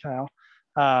 that'd be Kyle.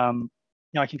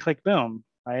 I can click boom,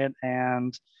 right,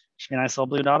 and should be a nice little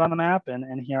blue dot on the map,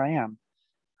 and here I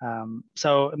am.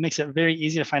 So it makes it very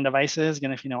easy to find devices.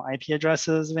 Again, if you know IP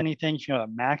addresses of anything, if you know a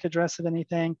MAC address of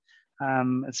anything,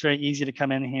 it's very easy to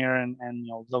come in here and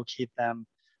locate them.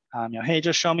 Hey,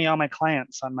 just show me all my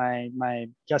clients on my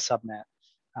guest subnet.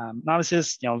 And obviously,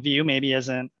 this view maybe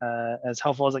isn't as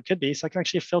helpful as it could be, so I can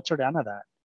actually filter down to that,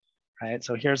 right?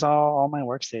 So here's all my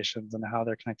workstations and how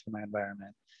they're connected to my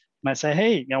environment. You might say,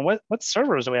 hey, what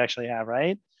servers do we actually have,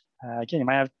 right? Again, you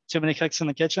might have too many cooks in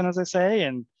the kitchen, as I say,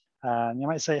 and you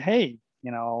might say, hey,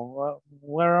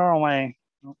 where are all my,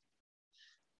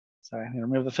 sorry, I'm gonna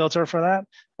remove the filter for that.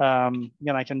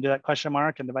 Again, I can do that question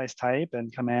mark and device type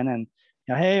and come in and,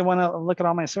 hey, I wanna look at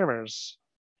all my servers.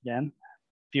 Again,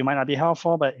 view might not be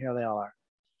helpful, but here they all are.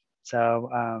 So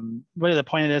really the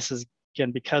point of this is,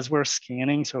 again, because we're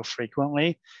scanning so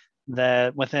frequently,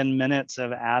 that within minutes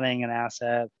of adding an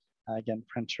asset, again,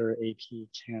 printer, AP,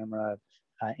 camera,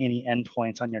 any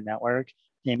endpoints on your network,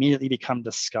 they immediately become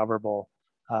discoverable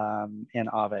in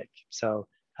Avik. So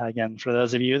again, for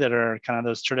those of you that are kind of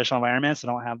those traditional environments that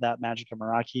don't have that magic of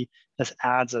Meraki, this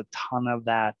adds a ton of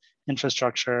that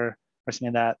infrastructure, or some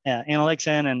of that analytics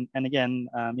in, and again,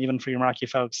 even for your Meraki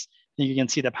folks, you can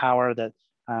see the power that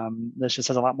this just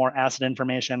has a lot more asset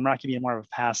information. Meraki being more of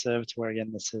a passive, to where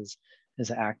again this is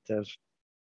active.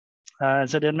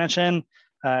 As I did mention,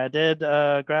 I did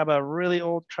grab a really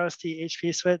old trusty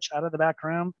HP switch out of the back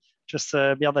room just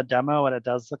to be able to demo what it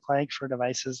does look like for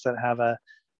devices that have a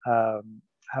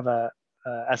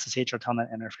SSH or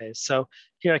telnet interface. So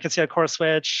here I can see a core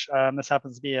switch. This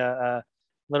happens to be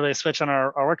literally a switch on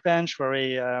our workbench where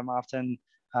we often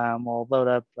will load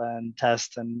up and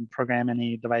test and program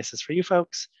any devices for you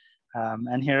folks.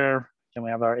 And here again,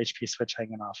 we have our HP switch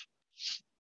hanging off.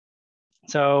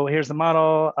 So here's the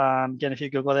model. Again, if you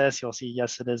Google this, you'll see,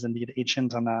 yes, it is indeed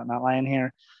ancient. I'm not lying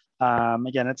here.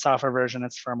 Again, it's software version,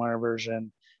 it's firmware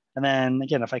version. And then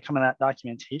again, if I come in that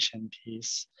documentation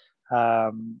piece, I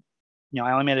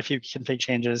only made a few config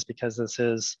changes because this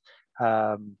is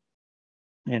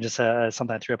just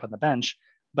something I threw up on the bench.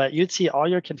 But you'd see all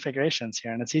your configurations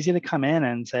here, and it's easy to come in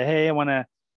and say, hey, I want to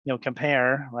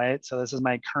compare, right? So this is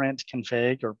my current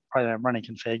config, or probably I'm running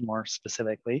config more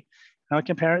specifically. And I'll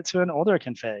compare it to an older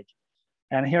config.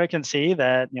 And here I can see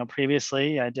that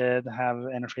previously I did have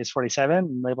interface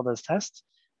 47 labeled as test,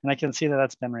 and I can see that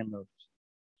that's been removed.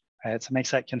 Right, so it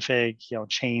makes that config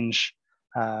change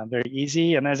very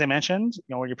easy. And as I mentioned,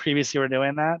 where you previously were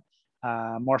doing that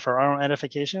more for our own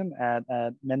edification at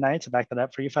midnight to back that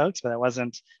up for you folks, but it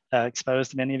wasn't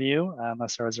exposed to many of you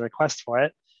unless there was a request for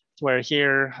it. To where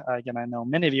here, again, I know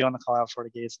many of you on the call out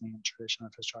FortiGates and the traditional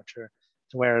infrastructure,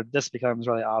 to where this becomes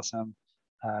really awesome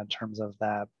in terms of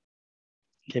that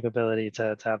capability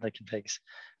to have the configs.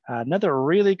 Another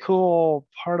really cool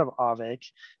part of Avik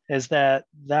is that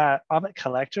Avik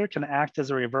collector can act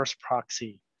as a reverse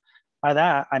proxy. By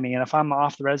that, I mean, if I'm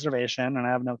off the reservation and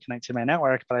I have no connect to my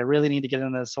network, but I really need to get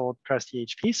into this old crusty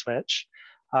HP switch,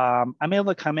 I'm able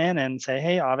to come in and say,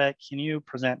 hey, Avik, can you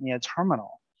present me a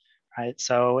terminal? Right,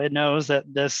 so it knows that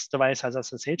this device has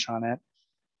SSH on it.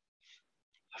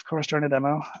 Of course, during a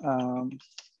demo.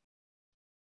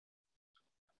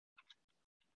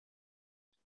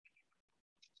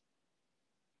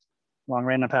 Long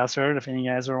random password, if any of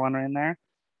you guys were wondering there.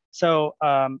 So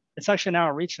it's actually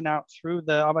now reaching out through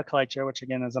the Avik collector, which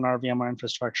again is in our VMware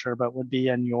infrastructure, but would be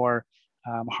in your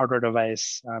hardware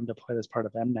device deployed as part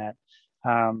of mNET,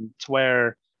 to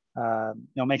where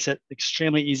makes it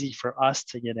extremely easy for us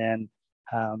to get in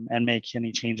and make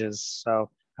any changes. So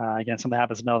again, something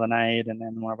happens in the middle of the night, and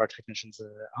then one of our technicians is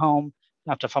at home, you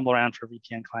have to fumble around for a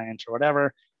VPN client or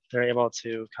whatever. they're able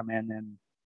to come in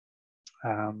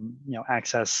and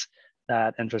access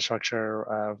that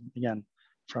infrastructure again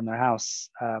from their house.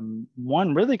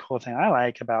 One really cool thing I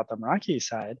like about the Meraki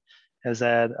side is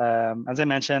that, as I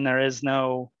mentioned, there is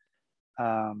no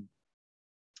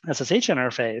SSH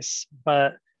interface,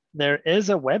 but there is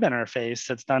a web interface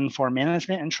that's done for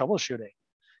management and troubleshooting,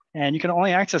 and you can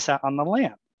only access that on the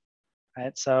LAN,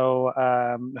 right? So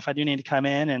if I do need to come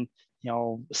in and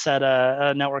set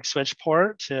a network switch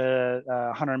port to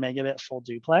 100 megabit full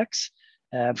duplex,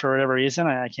 and for whatever reason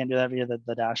I can't do that via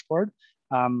the dashboard,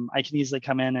 I can easily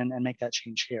come in and make that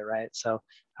change here, right? So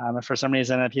if for some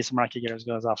reason a piece of Meraki gears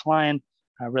goes offline,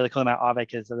 really cool about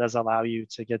Avik is it does allow you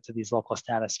to get to these local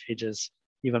status pages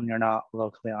even when you're not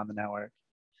locally on the network.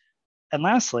 And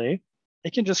lastly,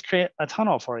 it can just create a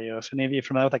tunnel for you. If any of you are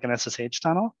familiar with like an SSH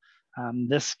tunnel,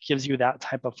 this gives you that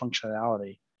type of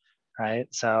functionality, right?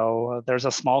 So there's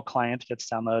a small client that gets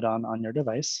downloaded on your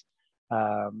device.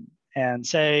 And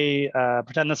say,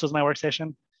 pretend this was my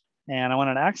workstation and I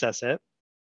wanted to access it.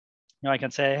 I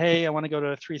can say, hey, I want to go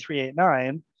to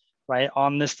 3389, right,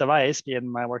 on this device, be it in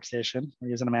my workstation. We're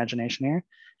using imagination here.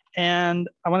 And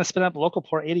I want to spin up local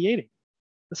port 8080.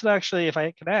 This would actually, if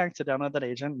I connect, to download that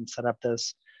agent and set up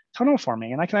this tunnel for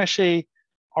me. And I can actually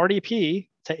RDP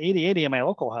to 8080 in my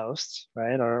local host,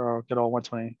 right, or good old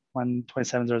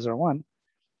 127.0.0.1.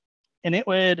 And it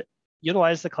would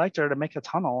utilize the collector to make a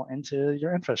tunnel into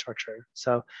your infrastructure.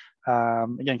 So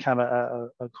again, kind of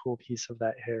a cool piece of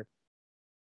that here.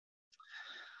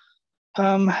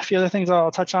 A few other things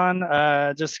I'll touch on.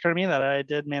 Just occurred to me that I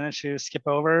did manage to skip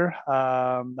over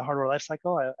the hardware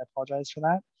lifecycle. I apologize for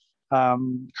that.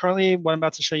 Currently, what I'm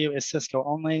about to show you is Cisco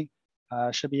only.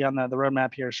 Should be on the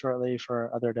roadmap here shortly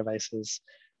for other devices.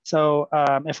 So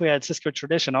if we had Cisco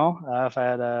traditional, if I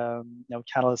had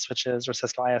Catalyst switches or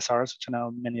Cisco ISRs, which I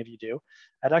know many of you do,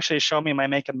 I'd actually show me my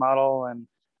make and model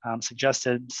and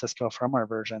suggested Cisco firmware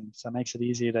version. So it makes it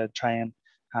easy to try and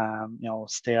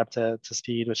stay up to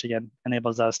speed, which again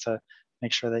enables us to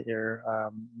make sure that you're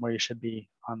where you should be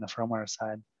on the firmware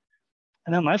side.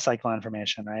 And then lifecycle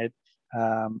information, right?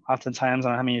 Oftentimes, I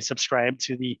don't know how many subscribe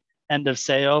to the end of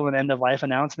sale and end of life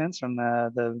announcements from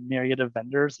the myriad of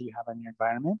vendors that you have in your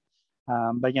environment.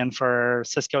 But again, for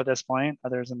Cisco at this point,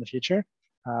 others in the future,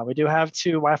 we do have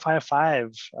 2 Wi-Fi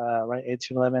 5, right,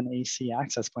 802.11 AC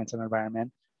access points in our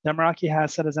environment that Meraki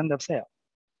has set as end of sale.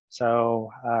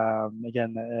 So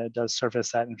again, it does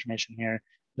surface that information here.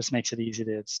 This makes it easy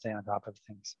to stay on top of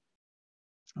things.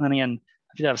 And then again,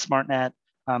 if you have SmartNet,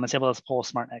 it's able to pull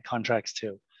SmartNet contracts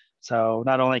too. So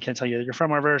not only can it tell you your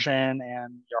firmware version and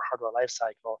your hardware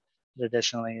lifecycle, but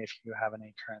additionally, if you have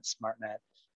any current SmartNet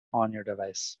on your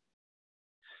device.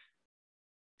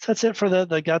 So that's it for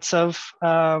the guts of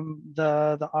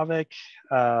the Avik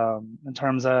in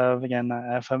terms of, again,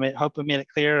 I hope we made it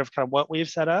clear of kind of what we've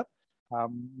set up,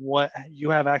 what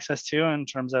you have access to in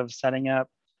terms of setting up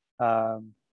all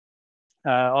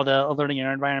the alerting in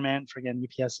your environment for, again,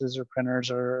 UPSs or printers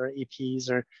or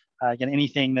APs or again,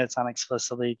 anything that's not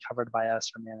explicitly covered by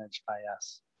us or managed by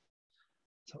us.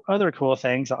 So other cool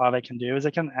things that Avik can do is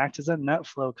it can act as a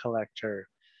NetFlow collector.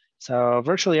 So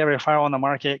virtually every firewall on the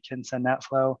market can send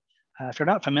NetFlow. If you're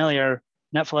not familiar,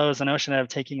 NetFlow is the notion of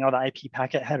taking all the IP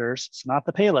packet headers, so not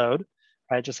the payload,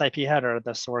 right, just IP header,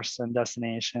 the source and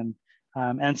destination,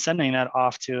 and sending that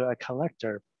off to a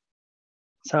collector.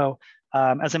 So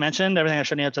as I mentioned, everything I've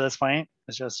shown you up to this point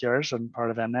is just yours and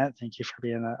part of mNET. Thank you for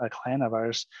being a client of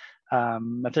ours.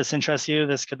 If this interests you,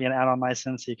 this could be an add-on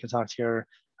license that you can talk to your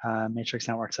Matrix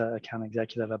Networks account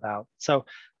executive about. So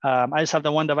I just have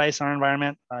the one device in our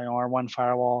environment, our one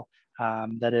firewall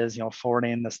that is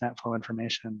forwarding this NetFlow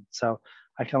information. So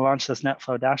I can launch this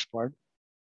NetFlow dashboard.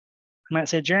 I might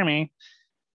say, Jeremy,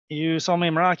 you sold me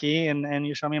Meraki and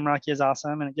you show me Meraki is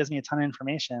awesome and it gives me a ton of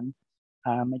information.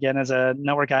 Again, as a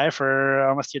network guy for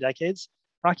almost 2 decades,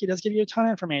 Meraki does give you a ton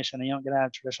of information that you don't get out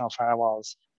of traditional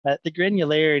firewalls. But the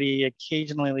granularity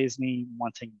occasionally leaves me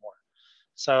wanting more.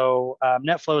 So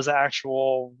NetFlow is the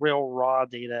actual real raw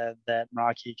data that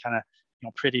Meraki kind of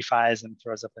prettifies and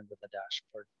throws up into the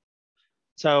dashboard.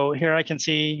 So here I can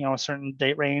see a certain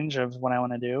date range of what I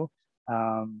want to do.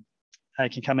 I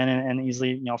can come in and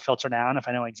easily filter down if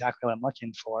I know exactly what I'm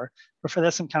looking for. But for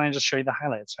this, I'm kind of just show you the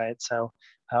highlights, right? So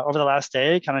over the last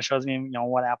day, it kind of shows me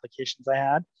what applications I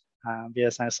had via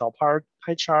this nice little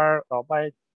pie chart,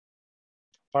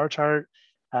 bar chart,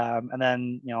 and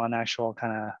then an actual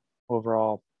kind of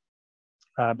overall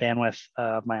bandwidth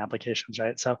of my applications,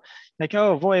 right? So like,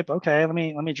 oh, VoIP, okay, let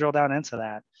me drill down into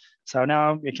that. So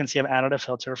now you can see I've added a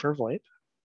filter for VoIP.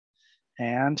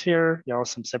 And here,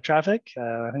 some SIP traffic.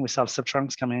 I think we still have SIP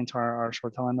trunks coming into our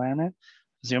short tail environment.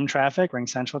 Zoom traffic, Ring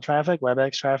Central traffic,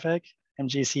 WebEx traffic,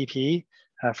 MGCP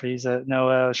for you that know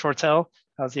ShoreTel.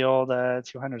 That was the old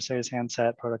 200 series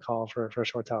handset protocol for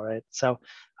ShoreTel, right? So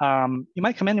you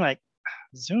might come in like,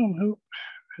 Zoom,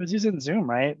 who's using Zoom,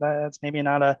 right? That's maybe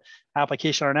not a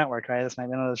application or network, right? This might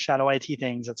be one of those shadow IT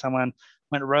things that someone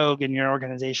went rogue in your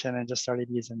organization and just started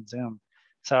using Zoom.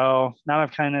 So now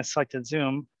I've kind of selected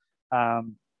Zoom.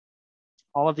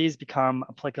 All of these become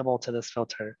applicable to this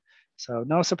filter. So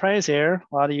no surprise here,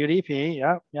 a lot of UDP.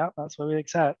 Yep, that's what we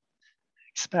expect.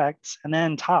 And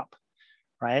then top,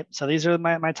 right? So these are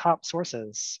my top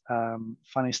sources.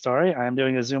 Funny story, I'm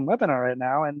doing a Zoom webinar right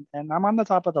now and I'm on the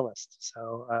top of the list.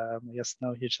 So I guess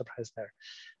no huge surprise there,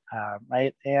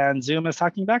 right? And Zoom is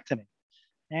talking back to me.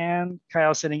 And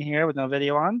Kyle's sitting here with no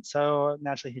video on. So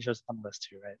naturally he shows up on the list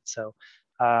too, right? So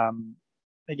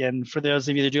again, for those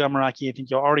of you that do have Meraki, I think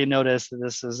you'll already notice that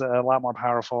this is a lot more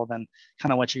powerful than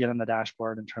kind of what you get in the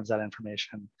dashboard in terms of that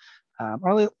information.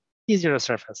 Or easier to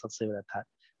surface, let's leave it at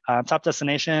that. Top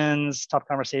destinations, top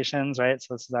conversations, right?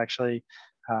 So this is actually,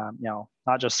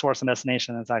 not just source and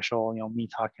destination, it's actual, me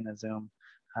talking to Zoom,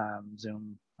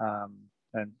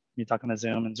 and me talking to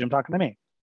Zoom and Zoom talking to me.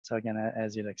 So again,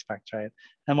 as you'd expect, right?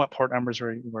 And what port numbers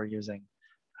we're using.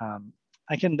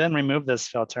 I can then remove this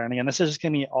filter. And again, this is just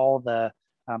gonna be all the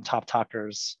top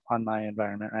talkers on my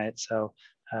environment, right? So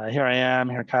here I am,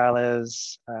 here Kyle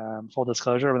is, full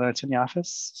disclosure, when it's in the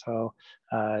office. So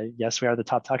yes, we are the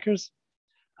top talkers.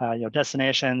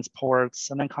 Destinations, ports,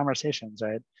 and then conversations,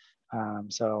 right?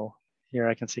 So here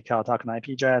I can see Kyle talking IP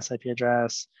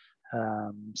address,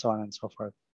 so on and so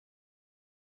forth.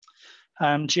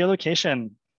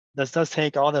 Geolocation, this does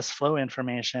take all this flow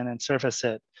information and surface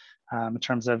it in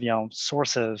terms of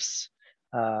sources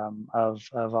of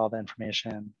all the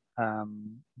information,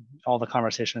 all the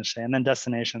conversations, and then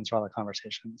destinations for all the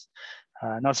conversations.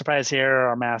 No surprise here,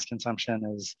 our mass consumption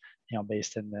is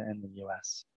based in the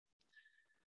US.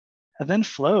 And then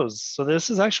flows. So this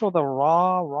is actually the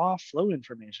raw flow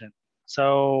information.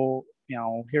 So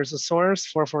here's the source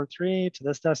 443 to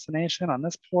this destination on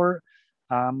this port.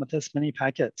 With this many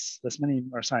packets, this many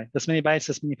bytes,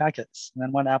 this many packets, and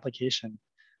then what application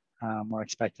we're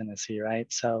expecting to see, right?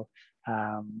 So,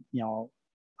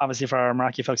 obviously for our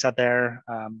Meraki folks out there,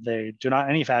 they do not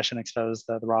in any fashion expose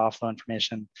the raw flow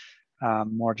information,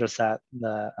 more just that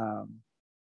the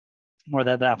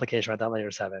application, right, that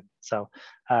layer 7. So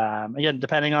again,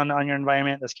 depending on your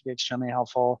environment, this could be extremely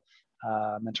helpful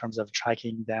in terms of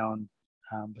tracking down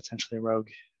potentially rogue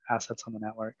assets on the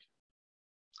network.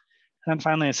 And then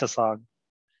finally, a syslog.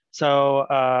 So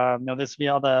this would be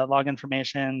all the log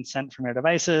information sent from your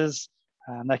devices.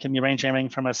 That can be ranging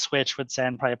from a switch would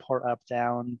send probably port up,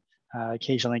 down,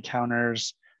 occasionally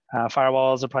counters.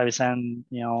 Firewalls would probably send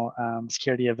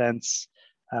security events.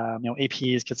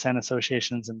 APs could send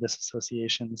associations and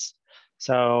disassociations.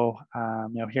 So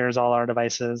here's all our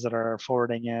devices that are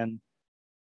forwarding in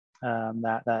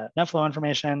that NetFlow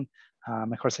information.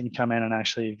 Of course, they can come in and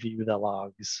actually view the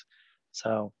logs.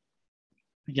 So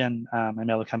again, I'm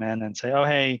able to come in and say, oh,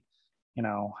 hey,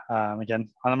 again,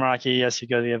 on the Meraki, yes, you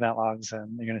go to the event logs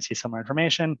and you're going to see some more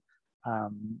information.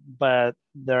 But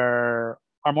there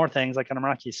are more things like on a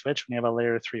Meraki switch when you have a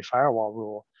layer 3 firewall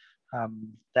rule.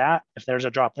 That if there's a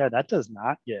drop there, that does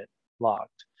not get logged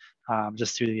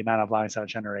just due to the amount of logs that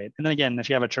generate. And then again, if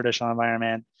you have a traditional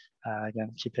environment,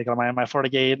 again, keep picking on my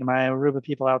FortiGate and my Aruba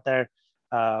people out there,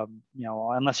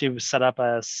 unless you set up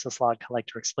a syslog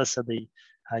collector explicitly,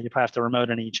 you probably have to remote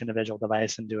in each individual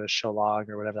device and do a show log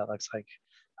or whatever that looks like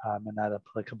in that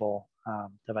applicable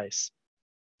device.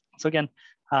 So again,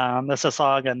 the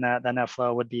syslog and that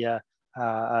NetFlow would be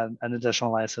an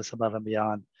additional license above and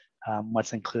beyond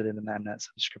what's included in that mNET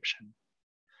subscription.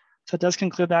 So it does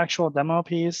conclude the actual demo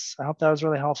piece. I hope that was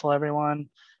really helpful, everyone.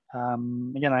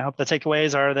 Again, I hope the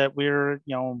takeaways are that we're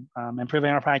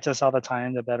improving our practice all the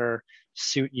time to better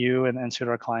suit you and suit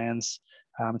our clients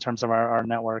in terms of our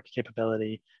network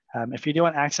capability. If you do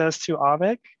want access to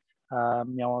AVIC,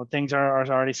 things are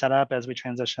already set up as we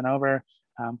transition over.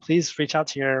 Please reach out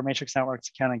to your Matrix Networks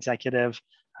account executive.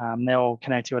 They'll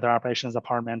connect you with our operations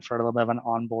department for a little bit of an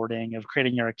onboarding of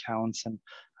creating your accounts and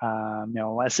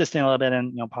assisting a little bit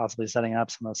in possibly setting up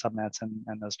some of those subnets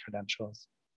and those credentials.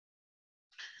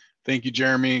 Thank you,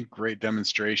 Jeremy. Great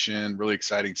demonstration, really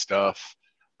exciting stuff.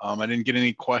 I didn't get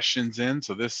any questions in,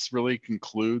 so this really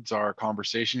concludes our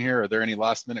conversation here. Are there any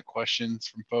last minute questions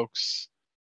from folks?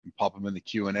 You can pop them in the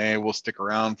Q&A. We'll stick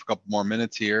around for a couple more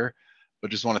minutes here,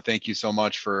 but just want to thank you so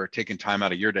much for taking time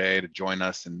out of your day to join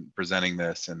us and presenting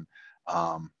this, and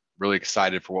really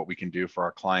excited for what we can do for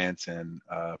our clients and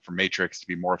for Matrix to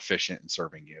be more efficient in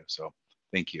serving you. So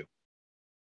thank you.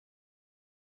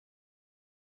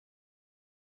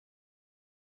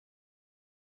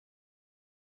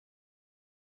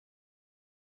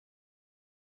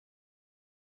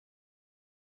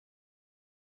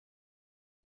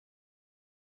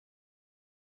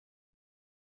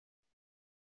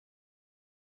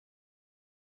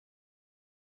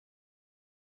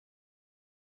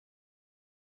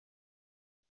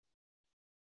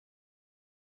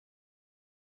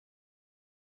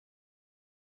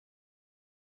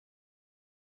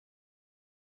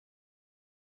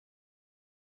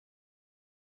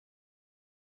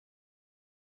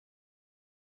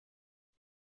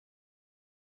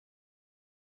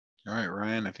 All right,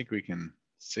 Ryan, I think we can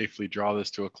safely draw this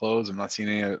to a close. I'm not seeing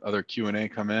any other Q&A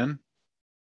come in.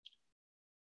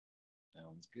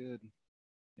 Sounds good.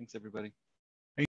 Thanks, everybody.